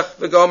Avimelech,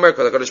 V'gomer,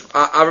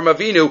 Avram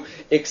Avinu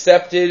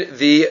accepted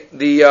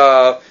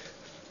the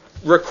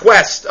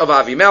request of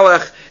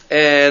Avimelech,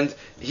 and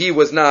he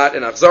was not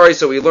an Achzari,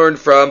 so we learned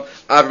from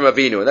Avram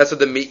Avinu. And that's what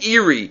the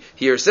Meiri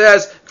here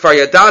says, Kfar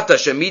Yadata,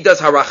 Shemidas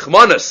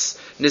HaRachmanas,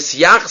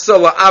 Nisyachsa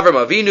LaAvram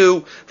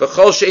Avinu,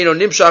 V'chol She'eno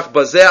Nimshach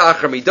Bazeh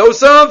Achar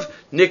Midosav,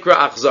 Nikra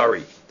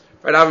Achzari.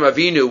 Right, Avram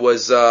Avinu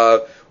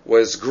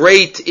was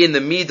great in the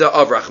midah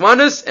of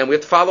Rachmanis, and we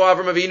have to follow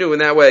Avram Avinu in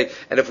that way.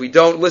 And if we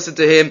don't listen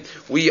to him,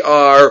 we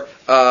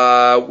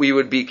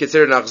would be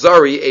considered an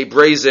Achzari, a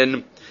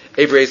brazen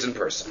a brazen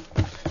person.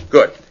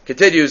 Good.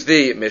 Continues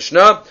the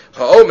Mishnah.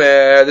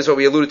 Ha'omer, this is what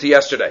we alluded to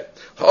yesterday.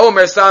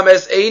 Ha'omer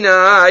sames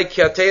einai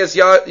kiateas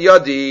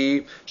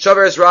yadi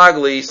shaveres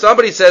ragli.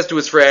 Somebody says to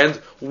his friend,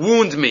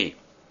 wound me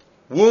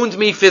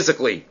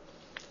physically.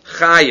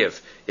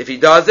 Chayiv. If he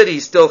does it,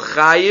 he's still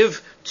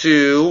chayiv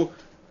to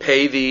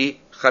pay the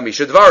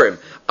chamisha dvarim.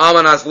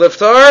 Amanas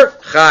liftar,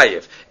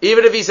 chayiv.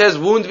 Even if he says,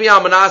 wound me,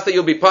 amanas, that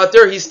you'll be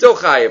pater, he's still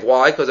chayiv.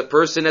 Why? Because a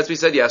person, as we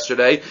said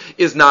yesterday,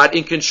 is not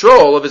in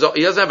control of his own.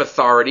 He doesn't have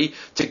authority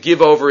to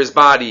give over his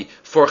body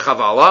for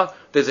chavala.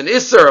 There's an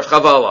isser of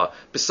chavala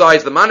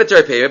besides the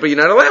monetary payment, but you're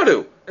not allowed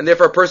to. And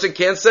therefore a person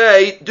can't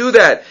say, do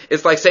that.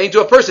 It's like saying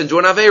to a person, do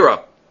an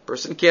avera.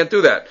 Person can't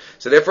do that.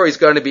 So therefore it's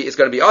going to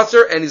be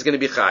usher and he's going to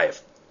be chayiv.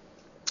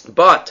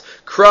 But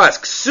kras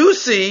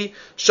ksusi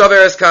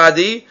shaveres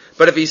kadi.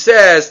 But if he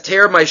says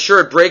tear my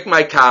shirt, break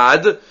my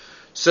kad,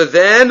 so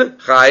then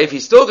chayiv.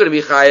 He's still going to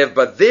be chayiv.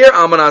 But there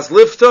amanas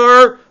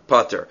liftar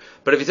pater.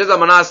 But if he says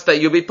amanas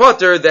that you'll be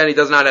pater, then he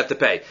does not have to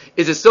pay.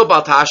 Is it still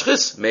bal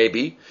tashchis?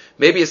 Maybe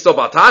it's still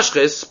bal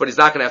tashchis, but he's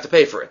not going to have to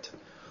pay for it.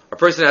 A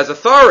person has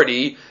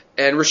authority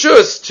and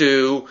reshus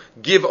to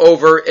give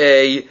over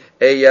a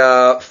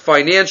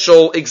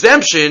financial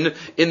exemption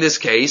in this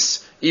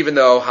case, even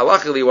though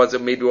halachically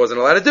wasn't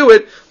allowed to do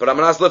it, but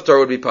amanas liftar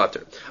would be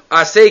pater.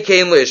 Asay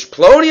kain lish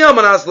ploni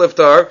amanas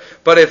liftar.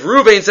 But if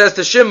Reuben says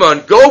to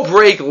Shimon, go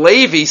break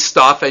Levi's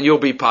stuff and you'll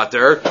be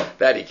pater,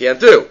 that he can't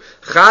do.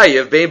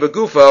 Chayiv bein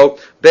begufo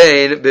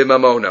bein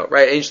b'mamono.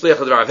 Right? Ein shliach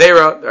l'dvar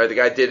avera. Right? The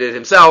guy did it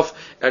himself,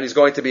 and he's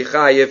going to be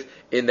chayiv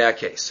in that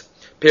case.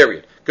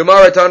 Period.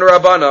 Gemara Tana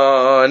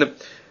Rabbanan.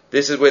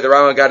 This is where the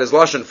Rambam got his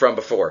lashon from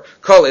before.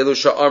 Kol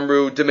elusha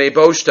amru demei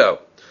boshto.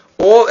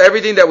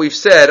 Everything that we've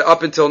said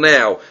up until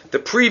now, the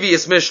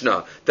previous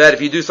Mishnah, that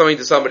if you do something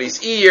to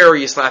somebody's ear, or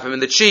you slap him in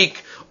the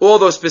cheek, all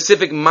those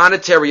specific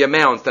monetary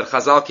amounts that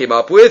Chazal came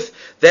up with,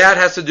 that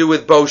has to do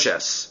with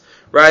boshes.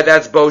 Right?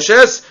 That's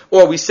boshes.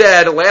 Or we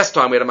said last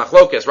time, we had a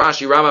machlokes,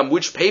 Rashi, Rambam,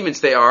 which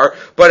payments they are,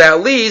 but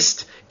at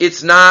least it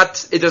does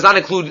not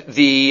include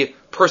the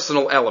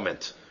personal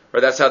element. Or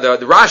that's how the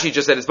Rashi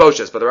just said it's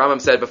boshes, but the Rambam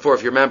said before,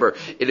 if you remember,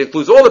 it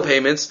includes all the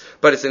payments,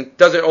 but it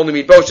doesn't only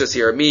mean boshes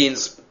here. It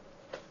means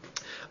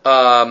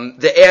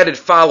the added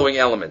following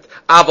element.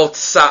 Avot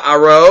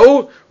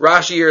tsa'aro,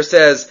 Rashi here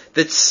says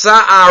the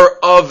tsa'ar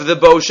of the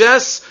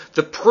boshes,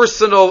 the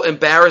personal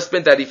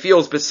embarrassment that he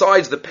feels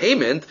besides the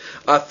payment.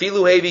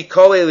 Afilu hevi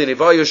kol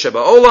elinivayu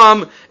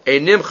sheba'olam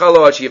einimcha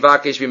lo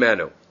achivakesh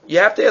bimenu. You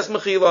have to ask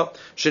mechila.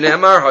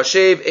 Shenemar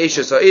hashev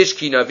eshes ha'ish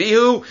ki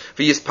navihu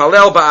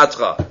v'yispalel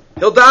ba'atcha.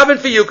 He'll daven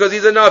for you because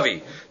he's a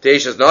navi.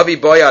 Te'eshes navi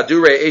boy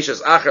adure,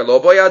 eshes acher lo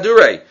boy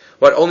adure.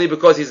 What? Only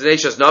because he's an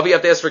eshes navi you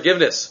have to ask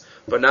forgiveness,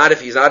 but not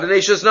if he's not an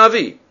eshes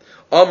navi.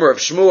 Amr of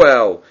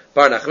Shmuel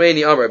bar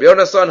Nachmeni Amr of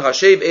Yonasan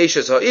hashev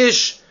eshes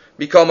ha'ish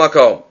mikol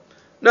makom.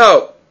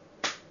 No.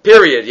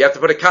 Period. You have to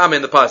put a comma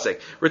in the pasuk.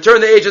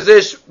 Return the eshes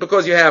ish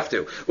because you have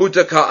to.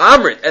 Utaka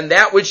amrit, and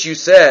that which you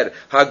said,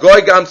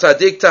 hagoy gam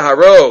sadik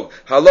taharog,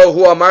 halo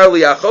hu amar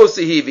li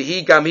achosihi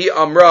v'hi gam hi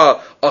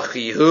amra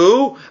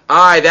achihu.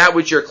 That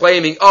which you're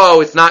claiming,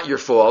 it's not your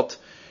fault.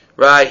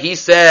 Right? He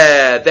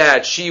said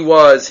that she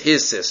was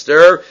his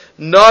sister.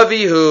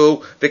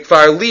 Navihu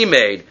v'kfar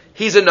limeid.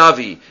 He's a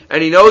Navi,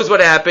 and he knows what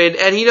happened,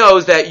 and he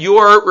knows that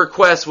your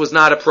request was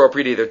not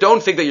appropriate either.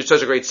 Don't think that you're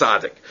such a great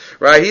tzaddik.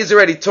 Right? He's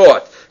already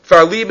taught. I've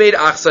already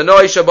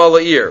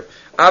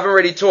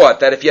taught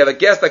that if you have a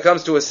guest that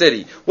comes to a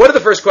city, what are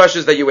the first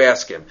questions that you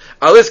ask him?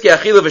 Do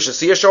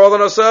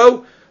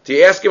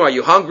you ask him, are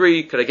you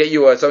hungry? Could I get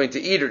you something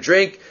to eat or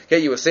drink?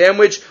 Get you a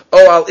sandwich?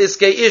 Or do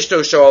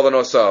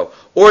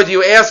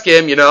you ask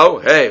him,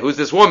 hey, who's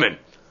this woman?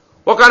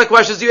 What kind of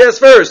questions do you ask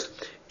first?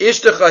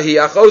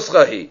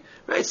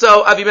 Right?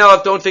 So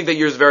Avimelech, don't think that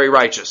you're very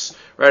righteous.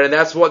 Right? And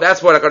that's what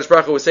HaKadosh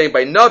Baruch Hu was saying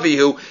by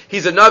Navi,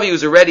 he's a Navi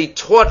who's already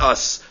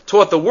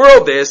taught the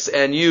world this,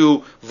 and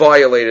you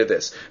violated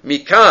this.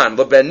 Mikan,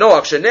 l'ben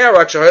Noach,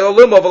 shenerak, shahayla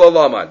limo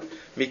v'lo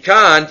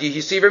Mikan,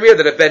 you see from here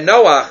that a Ben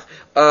Noach,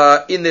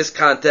 in this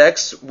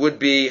context, would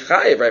be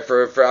chayiv, right?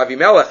 For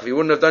Avimelech, if he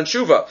wouldn't have done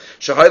tshuva.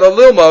 Shahayla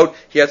lilmod,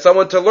 he had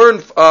someone to learn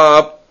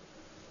from,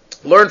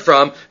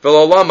 v'lo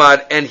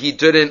lamad, and he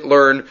didn't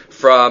learn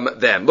from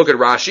them. Look at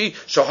Rashi.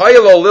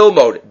 Shahayla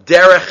lilmod,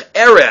 derech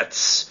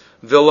eretz,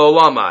 v'lo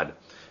lamad.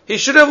 He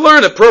should have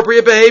learned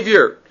appropriate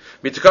behavior.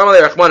 That's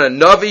what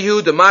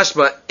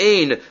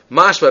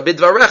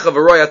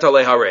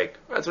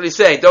he's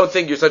saying. Don't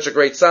think you're such a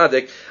great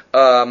tzaddik,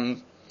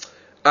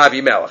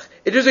 Avimelech.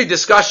 It is a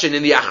discussion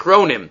in the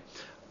Achronim,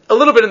 a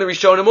little bit in the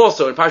Rishonim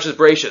also, in Parshas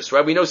Bereishis,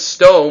 right? We know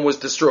stone was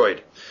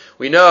destroyed.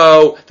 We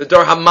know the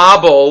Dor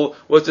HaMabul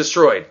was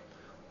destroyed.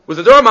 Was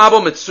the Dor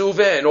HaMabul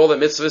mitzvah and all the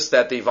mitzvahs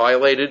that they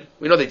violated?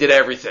 We know they did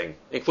everything,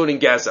 including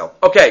Gezel.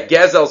 Okay,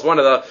 Gezel is one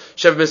of the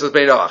Shev Mitzvahs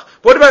Bnei Noach.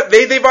 What about,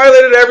 they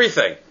violated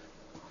everything.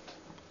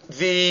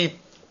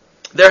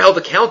 They're held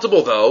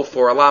accountable, though,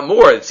 for a lot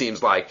more, it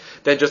seems like,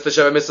 than just the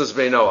Sheva Mitzvahs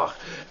Bnei Noach.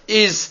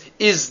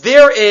 Is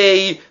there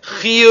a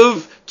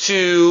chiyuv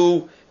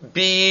to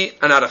be,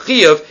 not a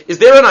chiyuv, is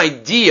there an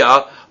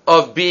idea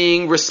of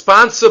being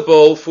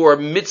responsible for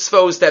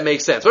mitzvos that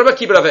make sense. What about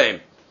kibbud av v'em?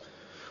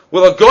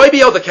 Will a goy be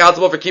held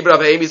accountable for kibbud av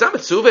v'em? He's not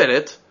mitzvah in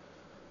it.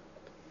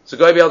 So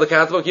goy be held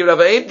accountable for kibbud av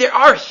v'em? There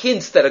are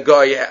hints that a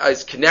goy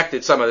is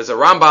connected somehow. There's a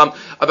Rambam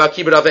about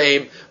kibbud av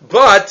v'em,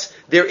 but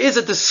there is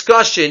a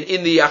discussion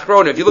in the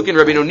Achronim. If you look in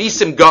Rabbeinu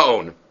Nisim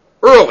Gaon,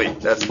 early,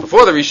 that's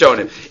before the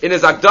Rishonim, in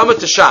his Akdama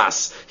to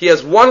Shas, he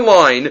has one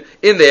line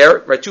in there,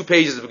 right, 2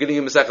 pages at the beginning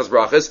of Maseches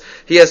Brachas,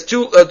 he has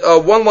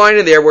one line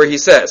in there where he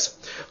says,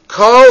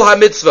 Kol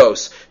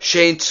ha-mitzvos,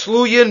 shein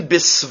tluyin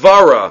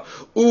bisvara,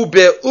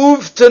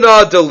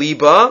 ubeuvtana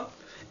deliba,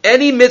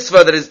 any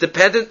mitzvah that is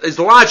dependent, is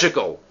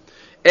logical,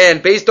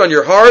 and based on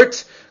your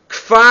heart,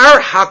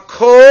 kfar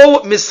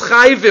hakol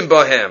mischayvim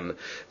bahem,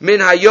 min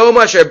hayom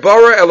asher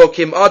bara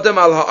Elokim Adam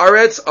al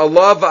haaretz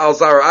alav al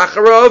zara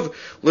acharav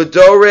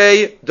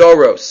l'dorei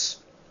doros.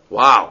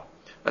 Wow,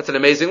 that's an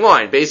amazing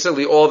line.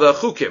 Basically, all the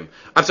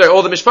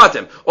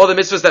mishpatim, all the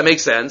mitzvahs that make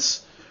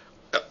sense,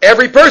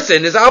 every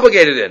person is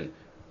obligated in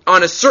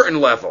on a certain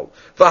level.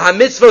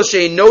 V'hamitzvos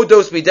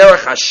she'nodos miderech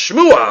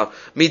hashmua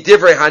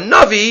midivrei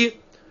hanavi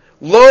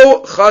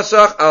lo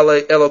chasach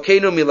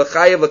Elokeinu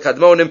milachayev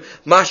lekadmonim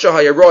masha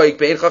hayaroik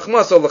bein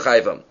chachmaso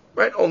lechayvam.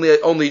 Right,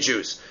 only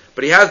Jews.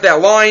 But he has that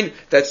line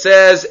that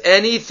says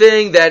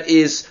anything that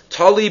is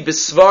tali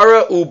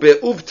bisvara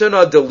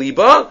ubeuvtana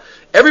deliba,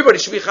 everybody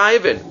should be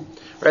chayivin.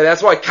 Right,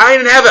 that's why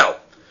Cain and Hevel.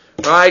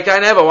 Right, Cain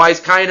and Hevel. Why is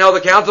Cain held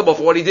accountable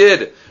for what he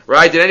did?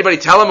 Right, did anybody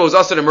tell him it was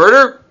us in a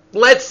murder?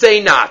 Let's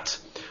say not.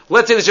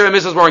 Let's say the Sheva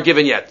mitzvahs weren't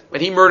given yet,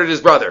 and he murdered his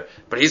brother.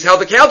 But he's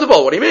held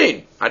accountable. What do you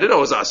mean? I didn't know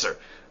it was Usher.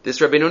 This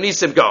Rabbeinu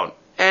Nisim Gaon.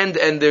 And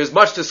there's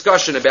much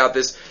discussion about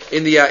this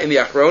in the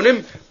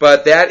Achronim,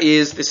 but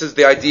this is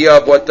the idea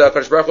of what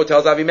Kadosh Baruch Hu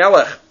tells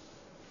Avimelech.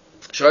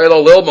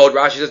 Shoyelo lilmod,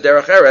 Rashi says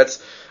derech eretz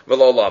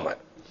v'lo lamad.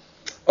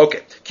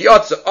 Okay. Ki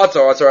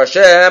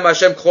atzar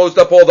Hashem closed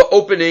up all the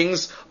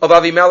openings of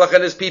Avimelech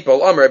and his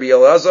people. Amar Rabbi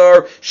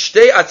Elazar,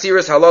 shtei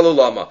atziris halalu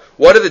lama.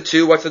 What are the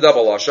two? What's the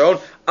double lashon?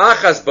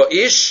 Achas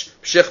ba'ish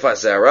shechva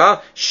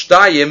zera,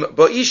 shtayim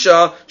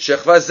ba'isha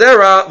shechva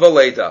zera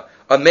v'leida.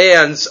 A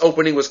man's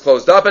opening was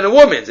closed up, and a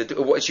woman's.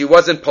 She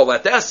wasn't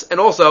poletes, and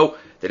also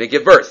didn't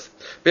give birth.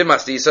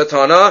 B'masisa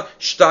tana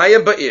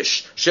shtayim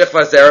ba'ish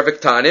shechva zera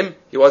viktanim.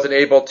 He wasn't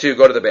able to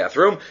go to the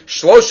bathroom.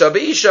 Shlosha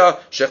ba'isha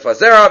shechva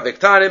zera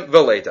viktanim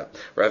v'leida.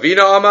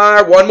 Ravina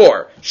Amar, one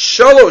more.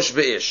 Shalosh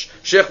ba'ish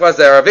shechva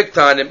zera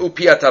viktanim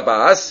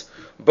upiatabas.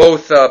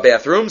 Both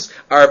bathrooms.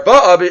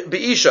 Arba'a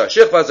ba'isha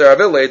shechva zera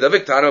v'leida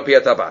viktanim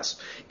upiatabas.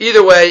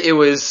 Either way, it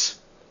was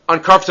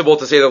uncomfortable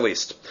to say the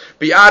least.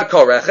 Bi'ad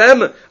kol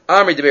rechem,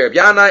 Amri Deber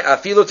Yanai,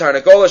 Afilu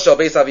Tarnagola Shal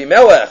Beis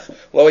Avimelech,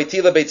 Lo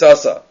Etila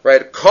Beitzasa.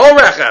 Right? Kol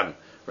rechem.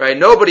 Right?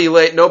 Nobody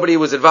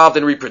was involved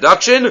in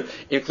reproduction,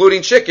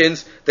 including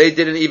chickens. They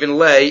didn't even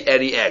lay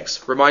any eggs.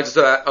 Reminds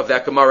us of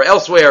that Gemara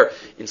elsewhere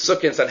in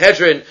Sukkah and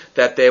Sanhedrin,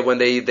 that when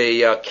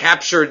they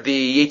captured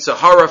the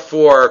Yetzirah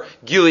for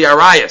Gili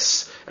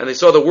Arayas, and they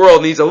saw the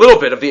world needs a little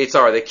bit of the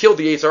Yetzirah. They killed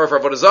the Yetzirah for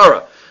Avodah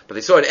Zarah. But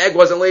they saw an egg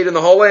wasn't laid in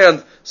the whole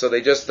land, so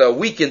they just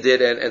weakened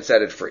it and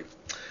set it free.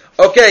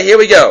 Okay, here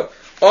we go.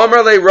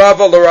 Amar le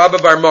Rava l'Rabba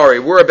bar Mari.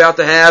 We're about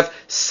to have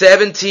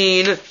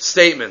 17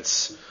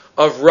 statements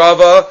of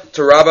Rava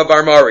to Rabba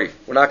bar Mari.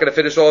 We're not going to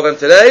finish all of them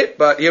today,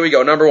 but here we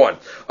go. Number 1.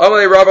 Amar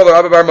le Rava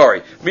l'Rabba bar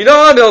Mari.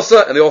 Minaha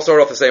milsa, and they all start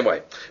off the same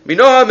way.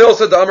 Minaha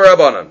milsa d'amar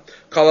Rabbanan.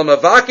 Kala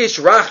mavakish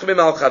rachmim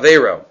al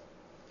chaveiro.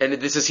 And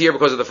this is here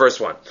because of the first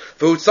one.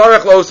 How do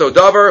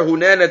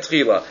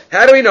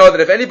we know that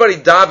if anybody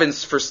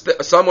davens for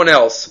someone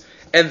else,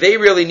 and they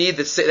really need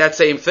that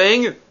same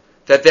thing,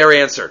 that they're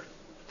answered?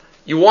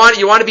 You want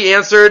to be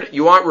answered,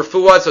 you want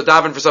refuah, so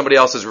daven for somebody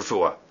else's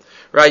refuah.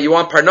 Right? You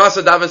want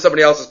parnasa, daven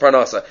somebody else's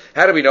parnasa.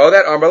 How do we know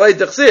that? Amrlei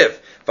d'chsiv.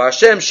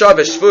 V'Hashem shav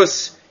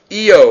shvus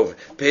Eov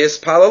pehis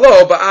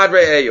palalo ba'ad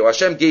re'eyu.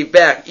 Hashem gave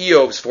back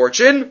Eov's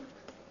fortune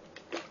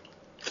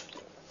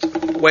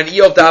when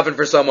Eov davened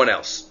for someone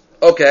else.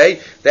 Okay,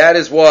 that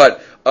is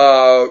what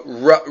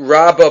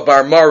Rabba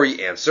bar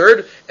Mari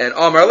answered, and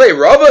Amar Le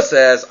Rabba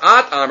says,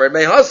 At Amar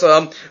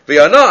Mehasam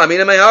V'Yana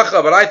Amina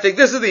Mehacha. But I think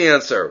this is the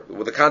answer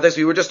with the context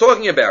we were just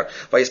talking about.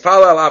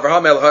 Vayispala al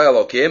Avraham el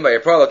Ha'elokim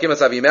Vayipra Elokim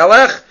Asavi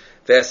Melech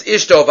Ves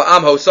Ishto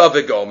Va'am Hosa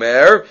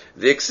V'Gomer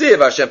V'Iksiv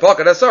Hashem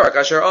Palkat Asara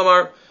Kasher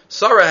Amar.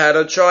 Sarah had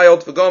a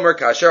child V'Gomer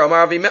Kasher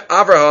Amar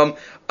Avraham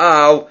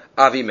al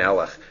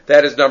Avimelech.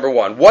 That is number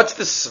 1. What's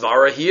the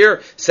svara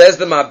here? Says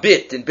the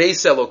Mabit in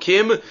Beis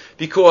Elokim,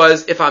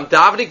 because if I'm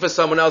davening for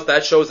someone else,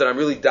 that shows that I'm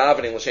really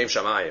davening l'shem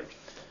shamayim.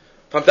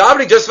 If I'm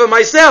davening just for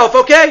myself,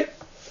 okay,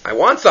 I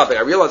want something.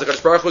 I realize that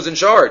Kadosh Baruch Hu is in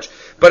charge.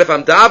 But if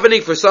I'm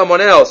davening for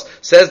someone else,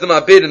 says the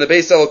Mabit in the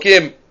Beis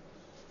Elokim,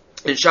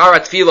 in Shara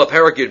Tefillah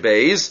Parakid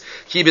Beis,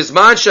 Ki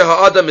bizman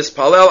sheha'adam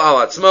mispalel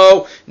al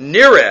atzmo,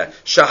 nireh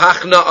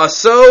shahachna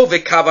aso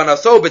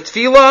v'kavanaso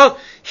b'tefillah,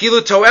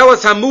 Hilu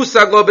toelas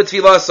hamusag lo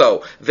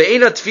betfilaso.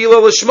 Ve'ena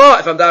tefila l'shma,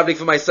 if I'm davening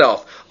for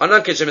myself.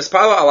 Anan kishem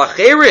ispala ala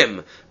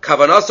cherim.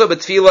 Kavanaso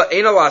betfila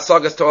ena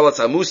la'asagas toelas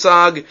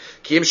hamusag.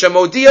 Ki im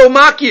shemodio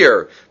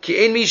makir.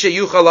 Ki ein mi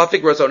sheyuchal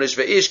lafik razonish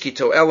ve'ish ki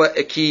toela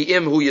ki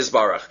im hu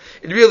yizbarach.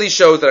 It really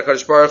shows that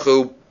HaKadosh Baruch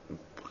Hu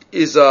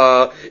is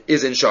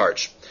in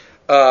charge.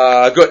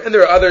 Good. And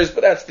there are others,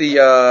 but that's the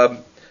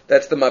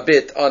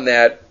mabit on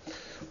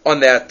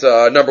that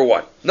number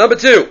one. Number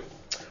two.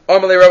 How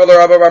do we know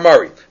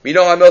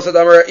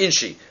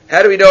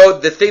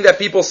the thing that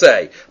people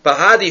say?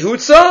 Bahadi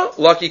hutza,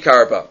 lucky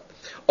karba.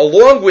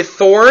 Along with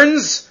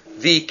thorns,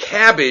 the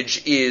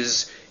cabbage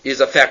is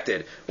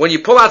affected. When you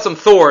pull out some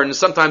thorns,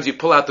 sometimes you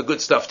pull out the good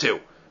stuff too.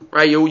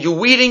 Right? You're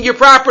weeding your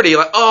property.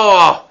 Like,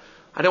 oh,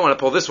 I don't want to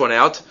pull this one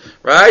out.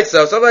 Right?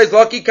 So sometimes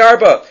lucky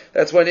karba.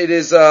 That's when it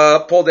is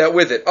pulled out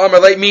with it.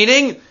 Amalei,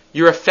 meaning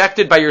you're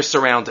affected by your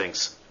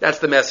surroundings. That's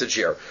the message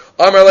here.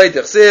 Amalei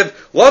dechsiv,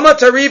 lama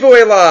tarivu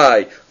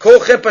elai,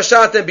 kolchem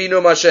pashatem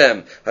binum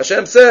Hashem.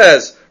 Hashem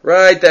says,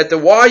 right, that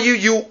why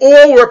you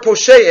all were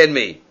poshe in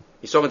me.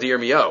 He's talking to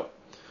Yirmiyahu.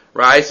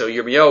 Right? So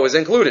Yirmiyahu is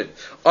included.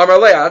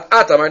 Amalei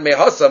atamart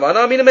mehasam,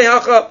 anamina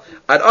mehacha,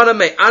 ad anam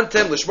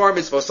me'antem l'shmar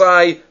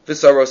mitzvosai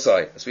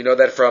v'sarosai. As we know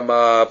that from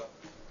Parshas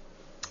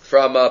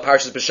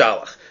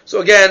B'Shalach. So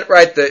again,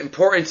 right, the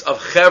importance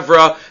of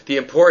chevra, the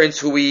importance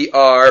who we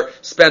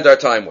spend our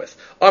time with.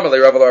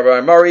 Amalei Rav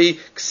Mari,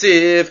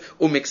 Ksiv,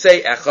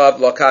 Umiksei Echav,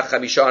 Lokach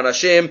Chamisha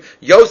Anashim.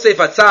 Yosef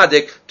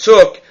HaTzadik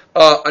took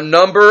a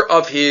number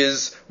of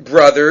his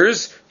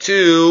brothers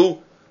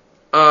to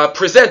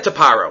present to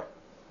Paro.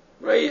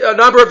 Right? A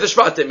number of the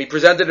Shvatim, he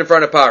presented in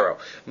front of Paro.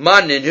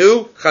 Man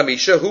Ninhu,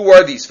 Chamisha, who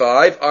were these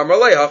five?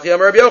 Amalei Hachi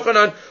Amar Rabbi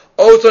Yochanan.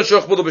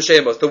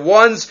 The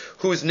ones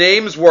whose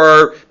names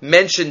were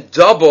mentioned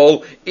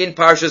double in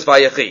Parshas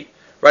Vayechi.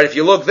 Right, if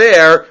you look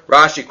there,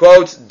 Rashi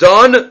quotes,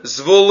 Dan,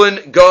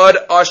 Zvulun, Gad,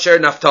 Asher,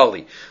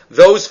 Naphtali.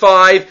 Those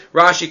five,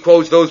 Rashi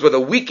quotes, those were the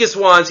weakest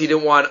ones. He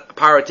didn't want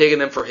Paro taking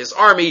them for his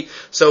army,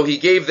 so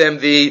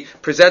he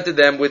presented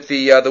them with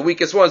the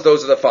weakest ones.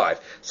 Those are the five.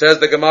 Says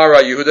the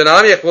Gemara, Yehuda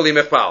Nami Echvuli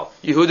Mechpal.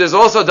 Yehuda is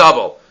also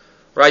double.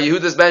 Right,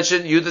 Yehuda's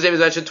name is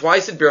mentioned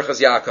twice in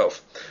Birchas Yaakov.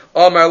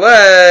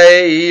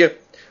 Amarlei,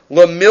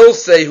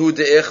 Lamilsehu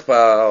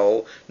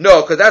de'ichpal.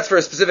 No, because that's for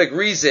a specific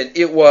reason.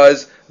 It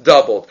was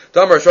doubled.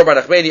 Damar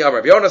Shorban Achmeni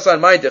Amar B'Yonasan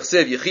Mai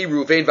Dechsiv Yechi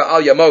Ruvain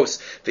Va'al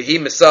Yamos V'hi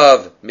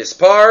Misav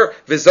Mispar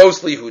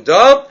V'Zos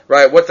Lihuda.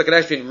 Right, what's the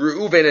connection between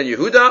Reuven and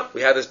Yehuda?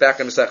 We had this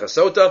back in Masechah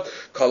Sota.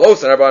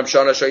 Kalos and Abraham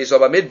Shana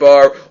Shayisova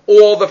Midbar.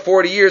 All the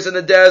 40 years in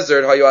the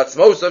desert.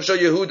 Hayoatzmos of Shal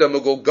Yehuda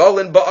Mugul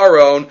Galin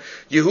Ba'aron.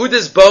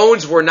 Yehuda's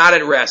bones were not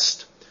at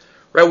rest.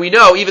 Right, we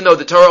know, even though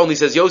the Torah only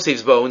says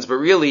Yosef's bones, but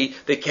really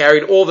they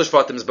carried all the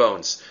Shvatim's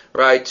bones,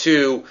 right,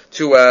 to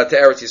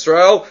Eretz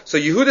Yisrael. So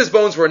Yehuda's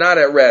bones were not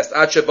at rest.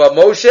 Until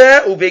Moshe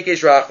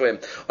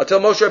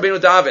Rabbeinu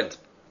davened.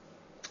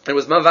 It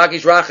was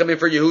Mavakish Rachamim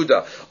for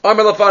Yehuda.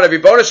 Amar Lafan,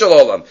 Ribbono Shel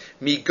Olam,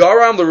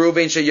 Migaram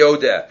l'Ruvain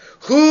sheyodeh.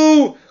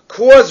 Who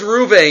caused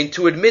Ruvain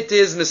to admit to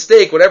his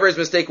mistake, whatever his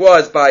mistake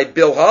was, by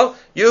Bilhah?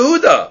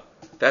 Yehuda.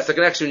 That's the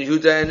connection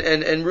between Yehuda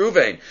and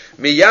Ruvain.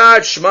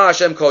 Miyad Shema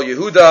Hashem called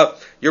Yehuda.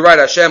 You're right,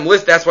 Hashem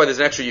listened. That's why there's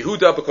an extra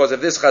Yehuda, because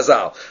of this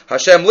Chazal.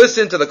 Hashem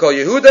listened to the Kol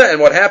Yehuda, and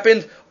what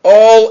happened?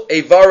 All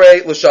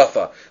Evare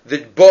L'Shafa.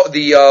 The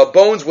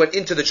bones went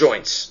into the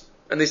joints,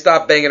 and they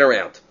stopped banging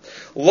around.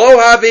 Lo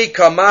Havi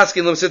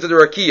Kamaskin L'Msita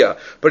Rakia,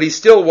 but he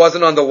still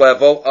wasn't on the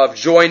level of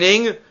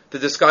joining the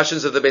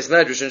discussions of the Beis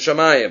Medrash and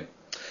Shamayim.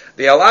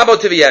 The Alabo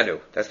Tivienu.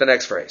 That's the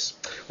next phrase.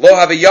 Lo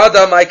Havi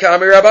Yada Ma'ika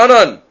Amir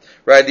Rabbanon.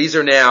 Right, these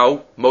are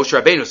now Moshe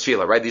Rabbeinu's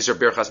tefillah, right? These are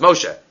Birchas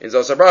Moshe in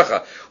Zos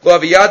HaBracha. Lo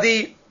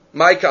Aviyadi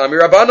Ma'ika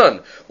Amir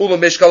Rabbanan. Ulu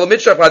Mishkal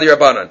Mitzrach Padi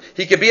Rabbanan.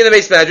 He could be in the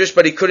Beis Medrash,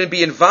 but he couldn't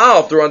be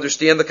involved or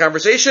understand the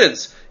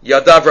conversations.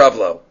 Yadav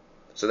Ravlo.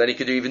 So then he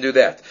could even do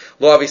that.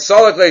 Lo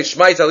Avisalak Le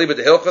Shmait Aliba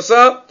de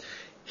Hilchasa.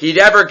 He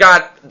never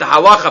got the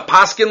halacha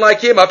paskin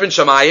like him up in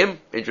Shamayim.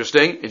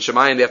 Interesting. In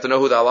Shamayim they have to know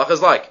who the halacha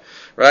is like.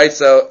 Right?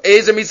 So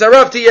Ezer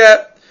Mitzarav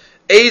Tiyeh.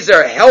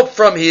 Ezer, help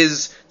from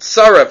his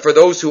tzara for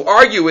those who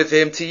argue with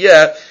him.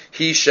 Tiyeh,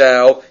 he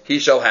shall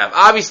have.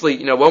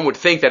 Obviously, one would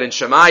think that in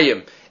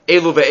Shamayim,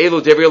 Elu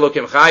ve'elu devri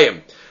Elokim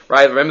chayim.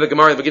 Right? Remember the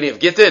Gemara in the beginning of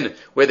Gittin,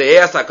 where they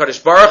asked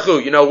HaKadosh Baruch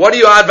Hu, what are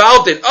you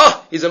involved in?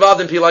 Oh, he's involved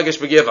in Pilagish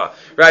Begiva.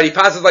 Right? He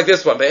passes like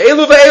this one.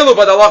 Ve'elu ve'elu,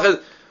 but Allah is,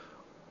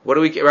 what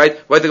do we, right?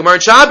 Right, the Gemara in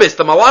Shabbos,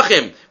 the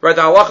Malachim, right,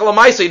 the Halacha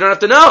L'maisa, you don't have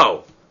to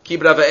know.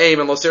 Keep it of aim,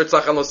 and lo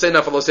sirtzach, and lo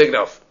sinaf, and lo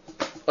signov.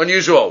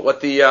 Unusual,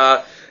 what he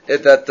can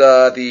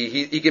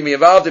be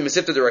involved in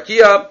Mesivta de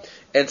Rakia,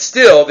 and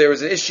still there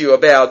is an issue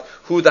about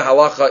who the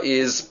halacha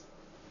is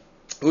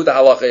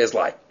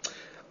like.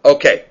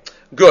 Okay,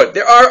 good.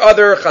 There are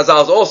other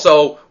chazals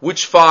also,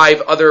 which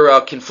 5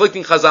 other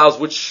conflicting chazals,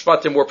 which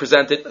shvatim were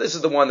presented. This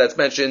is the one that's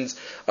mentioned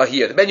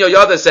here. The Ben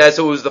Yoyada says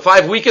it was the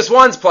 5 weakest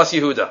ones plus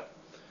Yehuda.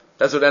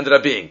 That's what it ended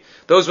up being.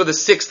 Those were the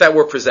 6 that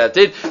were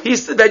presented. Ben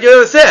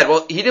Yoyada said,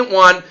 well, he didn't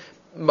want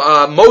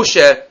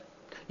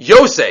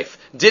Yosef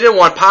didn't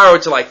want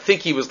Paro to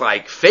think he was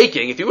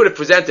faking. If he would have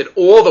presented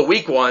all the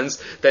weak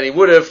ones, then he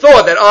would have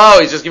thought that,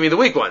 he's just giving me the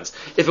weak ones.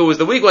 If it was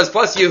the weak ones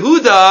plus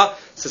Yehuda,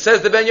 so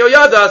says the Ben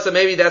Yoyada, so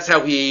maybe that's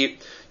how he,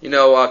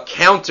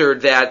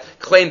 countered that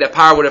claim that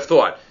Paro would have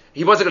thought.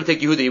 He wasn't going to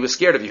take Yehuda, he was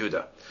scared of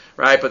Yehuda.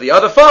 Right? But the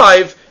other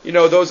 5,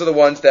 those are the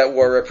ones that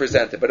were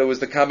presented. But it was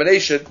the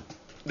combination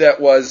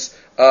that was,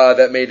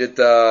 that made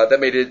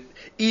it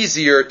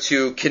easier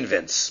to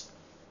convince.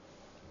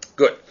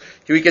 Good.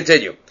 Here we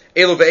continue.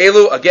 Elu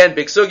ve'elu, again,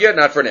 big sugya,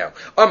 not for now.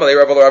 Amalei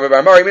Rabbi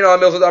Bar Mari, Minal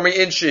Milzad Amri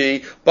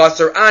Inshi,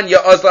 Basar Anya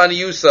Azlan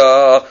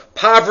Yusa,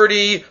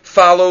 poverty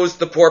follows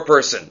the poor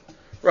person.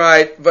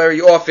 Right?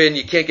 Very often,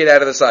 you can't get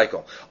out of the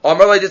cycle.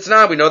 Amalei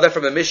Ditznan, we know that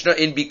from the Mishnah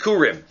in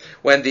Bikurim,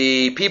 when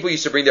the people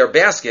used to bring their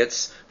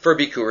baskets for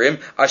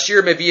Bikurim,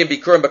 Ashir Meviyim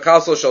Bikurim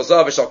Bakasol Shal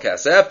Zav Shal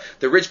Kasef,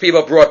 the rich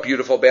people brought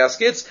beautiful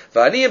baskets,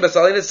 V'aniyim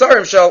Basalin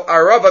Etzarim Shal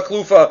Arava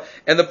Klufa,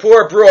 and the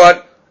poor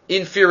brought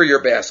inferior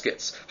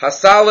baskets.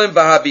 Hasalim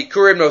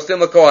v'habikurim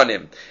nosin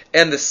l'kohanim.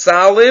 And the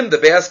salim, the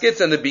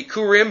baskets, and the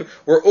bikurim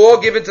were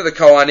all given to the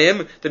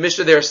kohanim. The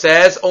Mishnah there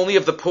says only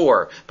of the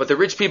poor, but the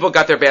rich people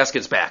got their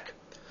baskets back.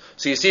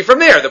 So you see from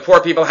there, the poor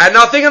people had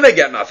nothing and they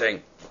get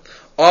nothing.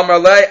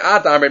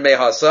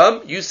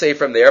 You say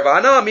from there,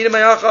 but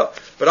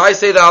I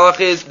say the halach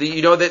is,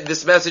 that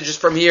this message is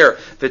from here.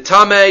 The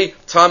Tameh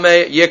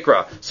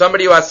Yikra.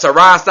 Somebody who has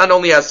saras, not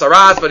only has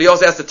saras, but he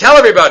also has to tell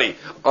everybody,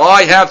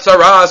 I have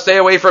saras, stay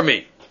away from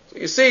me. So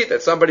you see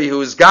that somebody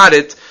who's got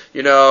it,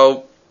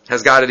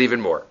 has got it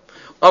even more.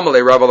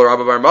 Amalei Rabbi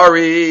Bar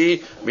Mari,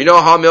 even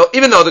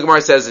though the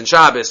Gemara says in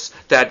Shabbos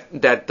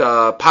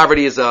that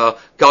poverty is a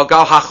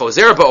galgal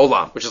hachozer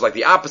ba'olam, which is like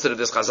the opposite of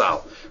this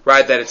chazal,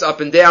 right? That it's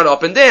up and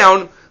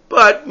down,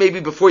 but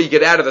maybe before you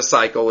get out of the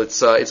cycle,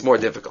 it's more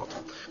difficult.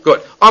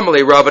 Good.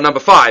 Amalei Rabbi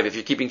number 5, if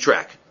you're keeping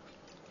track.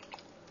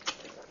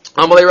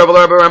 Amalei Rabbi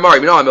Bar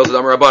Mari,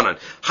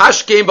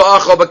 Hashkem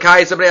ba'achol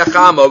b'kayis b'nei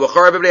achamo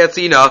b'chor b'nei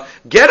atzina.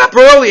 Get up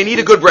early and eat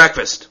a good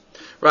breakfast.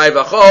 Right,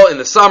 v'chol in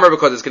the summer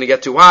because it's going to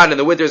get too hot, and in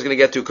the winter it's going to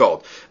get too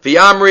cold.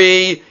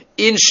 V'yamri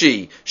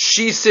inshi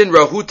shisin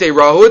rahute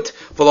rahut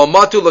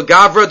v'lomatu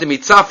legavra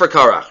demitzafra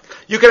karach.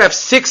 You can have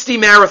 60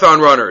 marathon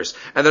runners,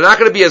 and they're not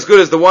going to be as good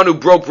as the one who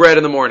broke bread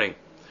in the morning.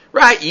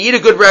 Right, you eat a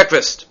good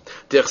breakfast.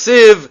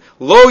 Dichsiv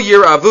lo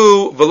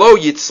yiravu v'lo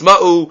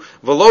yitzma'u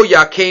v'lo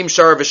yakem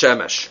shar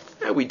v'shemesh.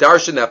 We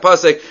darshan that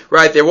pasuk,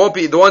 right? There won't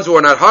be the ones who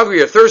are not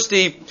hungry or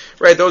thirsty,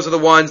 right? Those are the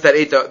ones that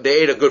ate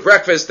a good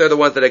breakfast. They're the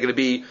ones that are going to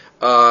be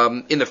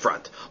in the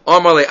front.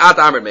 Amar le'at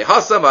amrit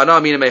mehasa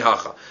v'ana mina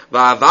mehacha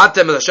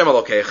va'avatem es Hashem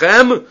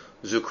Elokeichem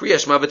zukri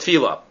eshma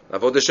v'tfila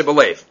avodah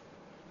shebalev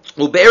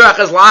uberach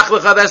es lach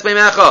v'chaves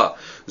b'mecha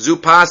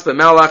zupas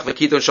b'melach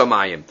v'kiton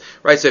shamayim.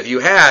 Right, so if you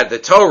had the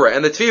Torah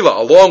and the Tefillah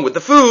along with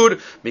the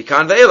food,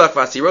 mikan ve'elach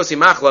v'asirosi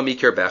machla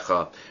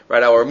mikirbecha.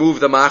 Right, I'll remove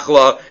the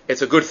machla.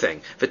 It's a good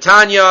thing.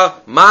 V'tanya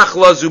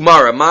machla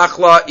zumara.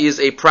 Machla is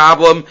a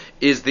problem.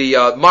 Is the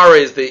mara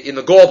is in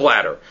the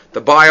gallbladder,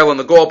 the bile in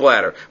the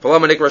gallbladder.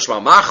 V'lama nikra shma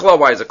machla.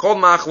 Why is it called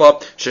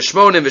machla?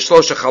 Sheshmonim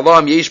v'shlosha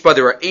chalam yeshba.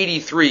 There are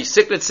 83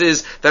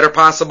 sicknesses that are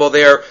possible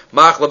there.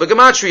 Machla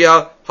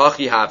b'gematria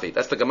hachi havi.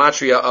 That's the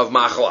gematria of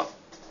machla.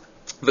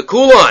 The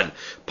kulan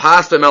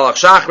pasta melach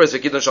shachris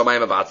v'kidon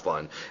shamayim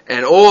avatzlan,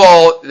 and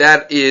all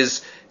that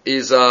is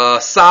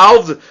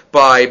solved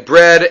by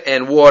bread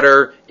and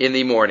water in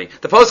the morning.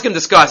 The poskim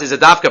discuss, is it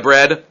dafka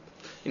bread?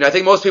 I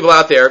think most people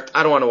out there,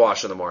 I don't want to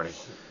wash in the morning.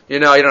 You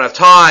don't have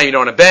time, you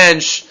don't want to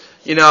bench.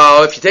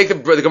 If you take the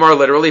Gemara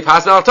literally,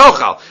 pas melach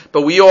tochal.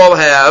 But we all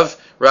have,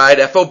 right,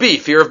 FOB,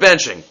 fear of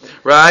benching.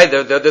 Right?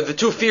 The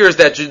two fears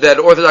that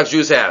Orthodox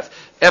Jews have.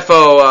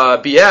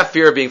 FOBF,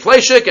 fear of being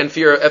fleshik, and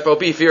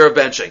FOB, fear of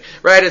benching.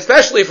 Right?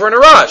 Especially for an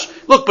arash.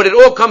 Look, but it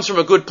all comes from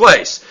a good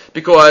place,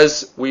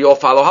 because we all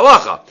follow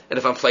halacha. And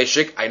if I'm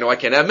fleshik, I know I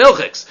can't have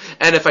milchiks.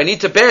 And if I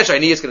need to bench,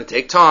 it's going to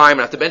take time,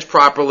 I have to bench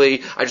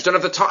properly, I just don't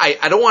have the time,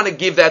 I don't want to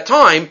give that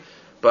time,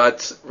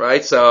 but,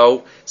 right,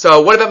 so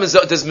what about,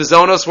 does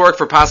mizonos work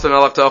for paspa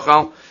melach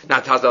tochal?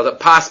 Not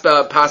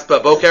paspa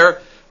boker?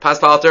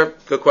 Paspa alter?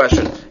 Good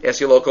question. Ask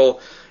your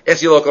local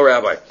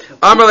rabbi.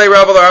 Amalei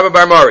Rabbi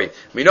Bar Mari.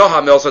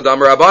 Minoha milsa dam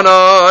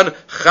rabbanon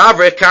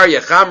chavre karya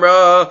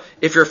chamra.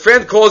 If your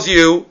friend calls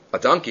you a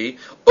donkey,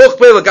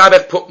 uchbe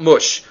legabech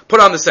mush.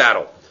 Put on the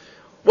saddle.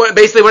 What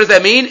does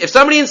that mean? If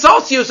somebody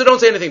insults you, so don't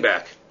say anything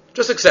back.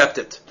 Just accept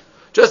it.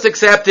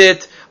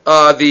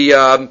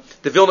 The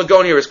Vilna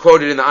Gaon here is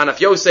quoted in the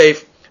Anaf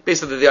Yosef.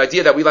 Basically, the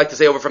idea that we like to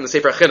say over from the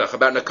Sefer Chinuch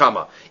about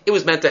Nakama. It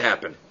was meant to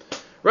happen.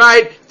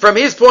 Right? From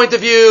his point of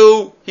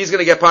view, he's going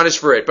to get punished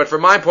for it. But from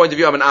my point of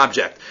view, I'm an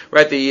object.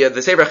 Right?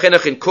 The Sefer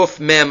Chinuch in Kuf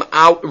Mem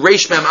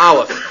Reish Mem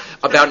Aleph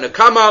about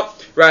Nakama.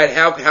 Right?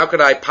 How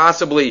could I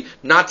possibly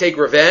not take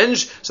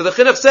revenge? So the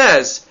Chinuch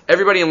says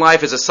everybody in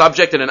life is a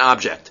subject and an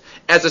object.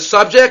 As a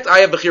subject, I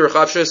have Bechira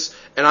Chavshus,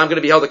 and I'm going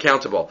to be held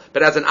accountable.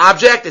 But as an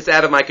object, it's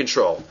out of my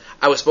control.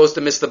 I was supposed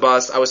to miss the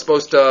bus. I was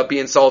supposed to be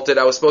insulted.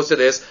 I was supposed to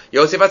this.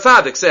 Yosef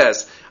HaTzadik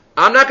says,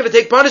 I'm not going to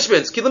take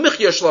punishments. So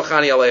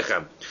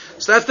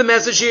that's the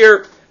message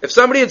here. If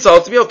somebody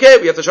insults me, okay,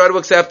 we have to try to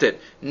accept it.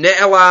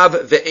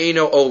 Ne'elav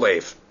ve'eno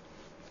olev.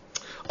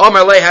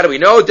 Amar le, how do we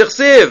know?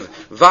 Dichsiv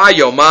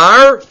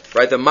vayomar.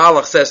 Right, the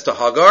Malach says to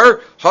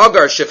Hagar,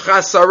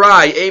 Shifchas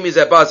Sarai, Amy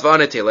Zebas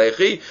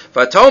Vanetelechi,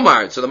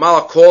 Vatomar. So the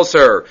Malach calls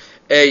her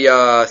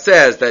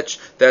says that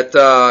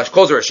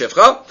calls her a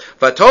Shifcha.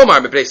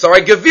 Vatomar Mipnei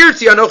Sarai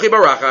Gevirti Anochi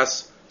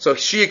Barachas. So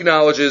she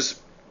acknowledges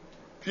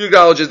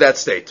that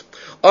state.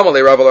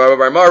 Amalei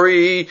Rabbi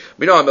Mari,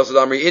 Minah Milsa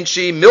Damri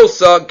Inchi,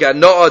 Milsa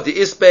Ganoa de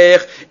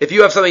Ispech. If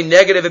you have something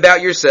negative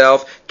about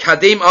yourself,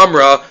 Kadim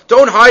Amra,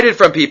 don't hide it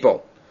from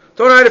people.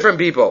 Don't hide it from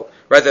people.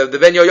 Right, the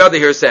Ben Yoyada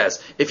here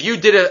says, if you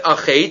did a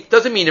chait,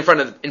 doesn't mean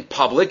in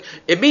public,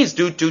 it means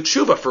do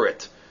tshuva for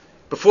it.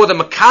 Before the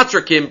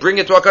Makatrakim, bring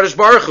it to HaKadosh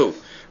Baruch Hu.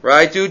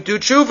 Right, do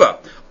tshuva.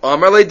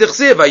 Amar le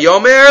dichsiv,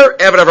 Ayomer,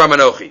 Eved Avraham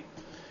Anochi.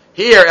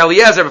 Here,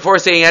 Eliezer, before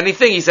saying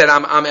anything, he said,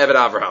 I'm Eved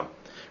Avraham.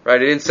 Right,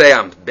 he didn't say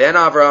I'm Ben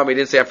Avraham, he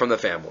didn't say I'm from the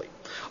family.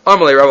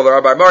 Amar le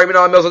Rabbi Mari,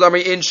 Minah Milsa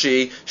Damri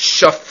Inchi,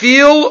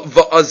 Shafil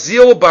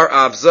va'azil bar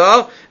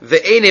avza,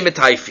 ve'ene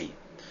metaifi.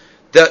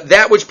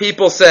 That which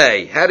people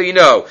say, how do you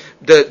know?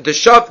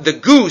 The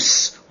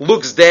goose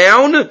looks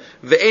down,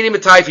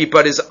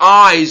 but his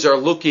eyes are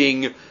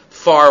looking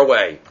far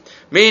away.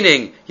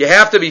 Meaning, you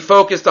have to be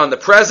focused on the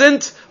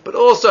present, but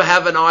also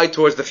have an eye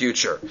towards the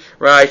future.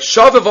 Right?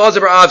 Shavav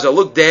Azar Avza,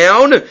 look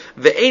down,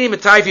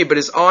 but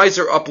his eyes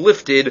are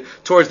uplifted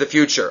towards the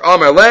future.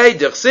 Amar le,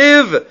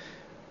 Dirsiv,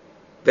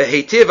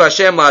 V'heitiv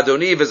Hashem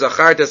la'adoni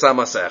v'zachartes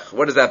amasech.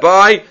 What is that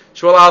by?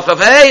 Shmuel Al-Chav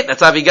Hey,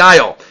 that's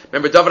Avigail.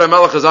 Remember, David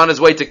HaMelech is on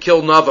his way to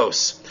kill Naval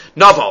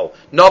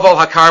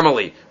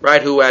HaKarmeli,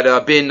 right, who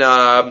had been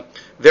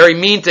very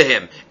mean to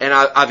him. And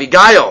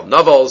Avigail,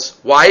 Naval's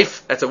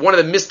wife, that's one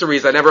of the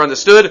mysteries I never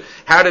understood.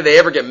 How did they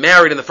ever get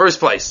married in the first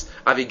place?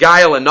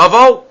 Avigail and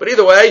Naval? But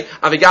either way,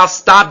 Avigail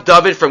stopped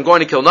David from going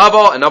to kill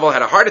Naval, and Naval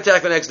had a heart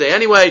attack the next day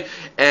anyway,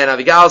 and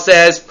Avigail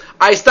says,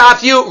 I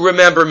stopped you,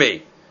 remember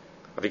me.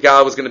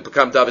 Avigail was going to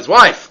become David's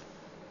wife.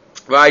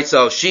 Right,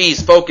 so she's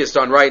focused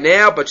on right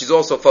now, but she's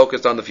also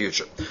focused on the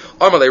future.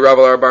 Amalei Rav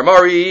Bar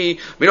Mari,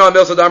 Minah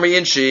Milsa Damri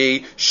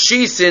Inchi,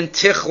 Shisin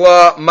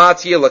Tichla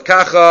Matya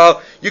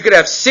Lakacha. You could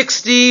have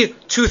 60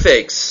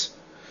 toothaches.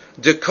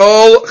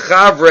 Dekol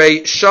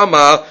Chavre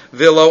Shama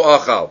Vilo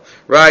Achal.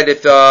 Right,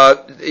 if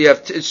you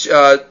have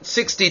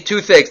 60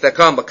 toothaches that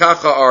come,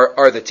 Lakacha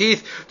are the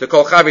teeth.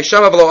 Dekol Chavre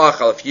Shama Vilo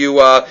Achal. If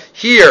you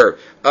hear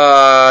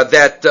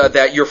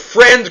that your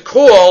friend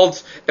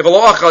called, if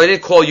Vilo Achal, they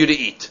didn't call you to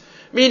eat.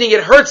 Meaning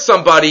it hurts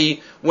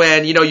somebody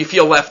when, you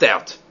feel left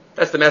out.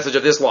 That's the message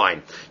of this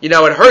line. It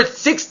hurts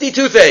 60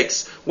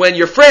 toothaches when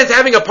your friend's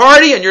having a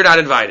party and you're not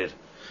invited.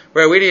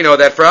 Right, where do you know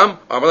that from?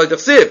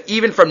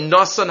 Even from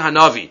Nasan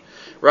Hanavi.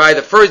 Right,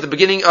 the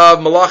beginning of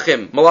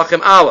Malachim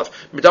Aleph.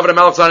 David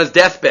HaMelech's on his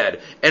deathbed,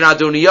 and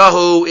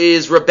Adoniyahu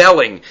is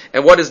rebelling.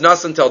 And what does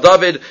Nasan tell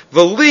David?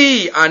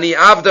 V'li ani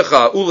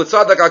avdecha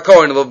u'letzadak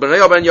hakohen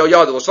v'bnei ben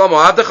Yoyad u'shlomo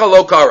avdecha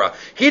lo kara.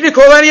 He didn't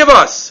call any of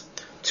us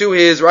to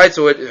his, right,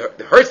 so it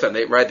hurts them,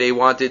 they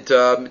wanted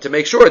to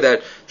make sure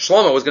that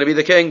Shlomo was going to be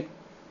the king.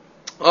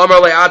 For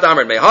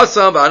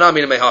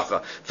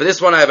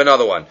this one I have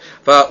another one.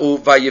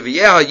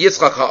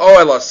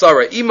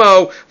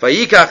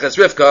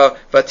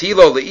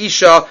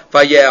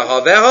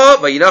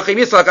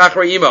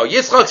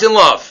 Yitzchak's in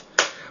love.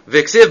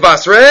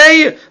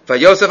 Avram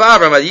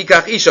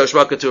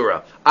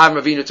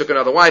Avinu took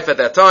another wife at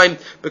that time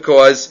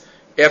because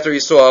after he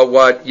saw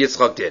what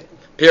Yitzchak did.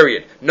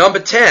 Period. Number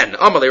 10.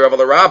 Amalei Rav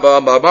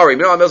Rabba Mari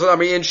Minah Milsa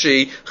Damri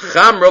Inchi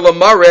Chamra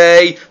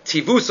Lamare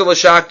Tivusa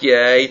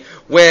L'Shakye.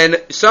 When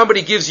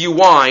somebody gives you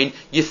wine,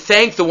 you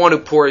thank the one who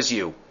pours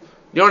you.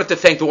 You don't have to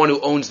thank the one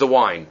who owns the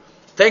wine.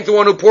 Thank the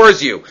one who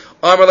pours you.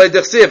 Amalei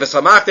Dechsiv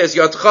Esamachtes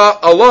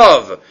Yadcha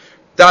Alav.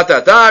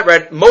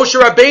 Right? Moshe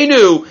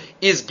Rabbeinu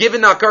is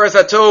given Nakaras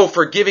Hatov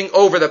for giving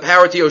over the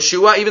power to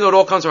Yoshua, even though it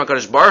all comes from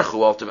HaKadosh Baruch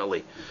Hu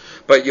ultimately.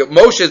 But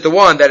Moshe is the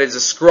one that is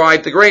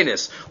ascribed the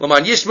greatness.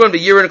 Laman Yishmun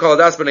v'yirin kol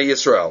hadas b'nei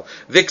Yisrael.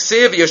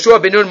 V'ksiv Yeshua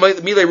benun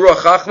milei ruach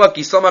chachma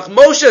ki samach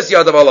Moshe's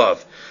yadav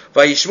alav.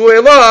 V'yishmu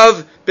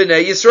elav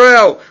b'nei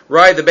Yisrael.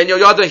 Right? The Ben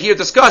Yoyada here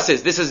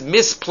discusses this is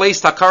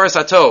misplaced hakaras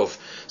hatov.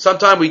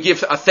 Sometimes we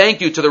give a thank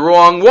you to the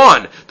wrong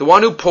one. The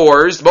one who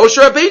pours, Moshe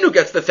Rabbeinu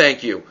gets the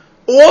thank you.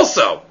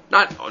 Also,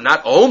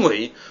 not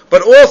only,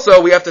 but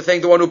also we have to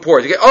thank the one who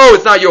pours.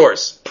 It's not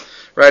yours.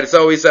 Right, it's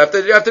always you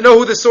have to know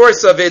who the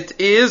source of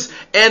it is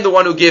and the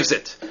one who gives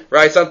it.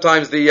 Right,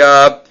 sometimes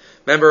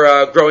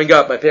remember growing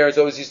up, my parents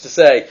always used to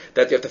say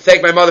that you have to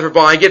thank my mother for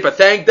buying it, but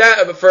thank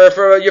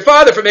for your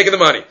father for making the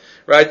money.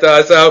 Right,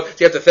 so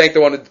you have to thank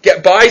the one who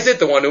buys it,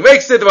 the one who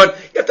makes it, you have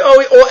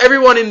to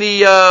everyone in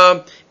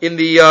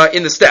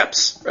the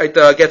steps. Right,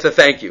 gets a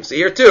thank you. So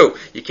here too,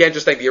 you can't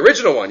just thank the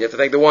original one; you have to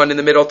thank the one in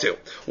the middle too.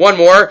 One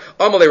more,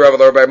 Amalei Rav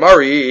by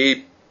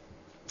Mari.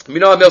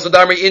 Minah Milsa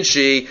Damri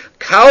Inchi,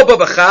 Kalba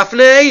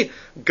B'chafne,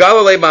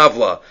 Galilei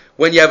Mavla.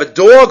 When you have a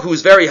dog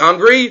who's very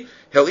hungry,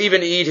 he'll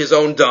even eat his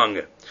own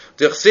dung.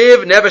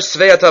 D'chsiv, Nefesh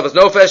Svei Atavas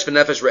Nofesh,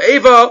 V'nefesh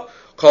Re'eva,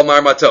 Kol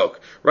Mar Matok.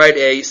 right?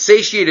 A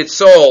satiated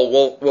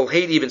soul will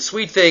hate even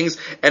sweet things,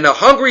 and a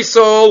hungry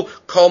soul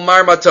kol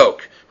mar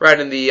matok. Right,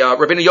 and the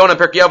Rabbeinu Yonah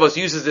Pirkei Avos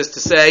uses this to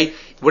say,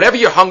 whatever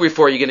you're hungry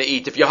for, you're going to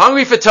eat. If you're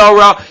hungry for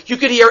Torah, you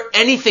could hear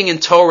anything in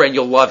Torah and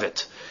you'll love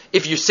it.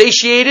 If you're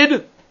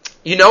satiated,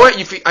 you know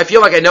it. I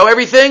feel like I know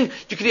everything.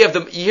 You could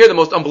hear the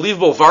most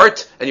unbelievable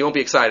vart, and you won't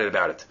be excited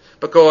about it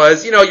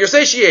because you're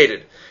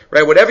satiated.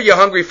 Right, whatever you're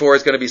hungry for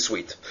is going to be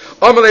sweet.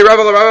 Amalei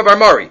Rabba Bar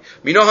Mari,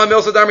 Minoha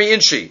Milsa Darmi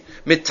Inshi,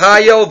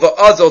 Mitayel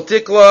va'azol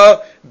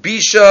tikla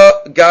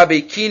bisha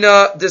gabe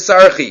kina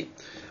disarchi.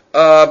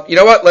 You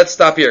know what? Let's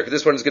stop here because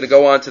this one is going to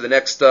go on to the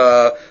next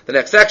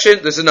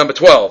section. This is number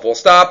 12. We'll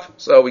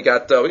stop. So we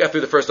got through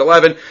the first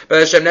 11. But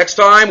Hashem, next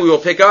time we will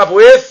pick up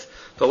with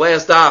the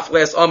last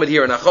Amud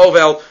here in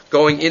Achovel,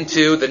 going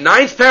into the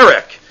 9th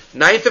Perek,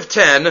 9th of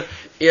 10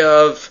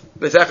 of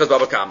Mesechus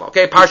Bava Kama.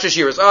 Okay, Parsha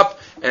Shir is up,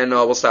 and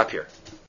we'll stop here.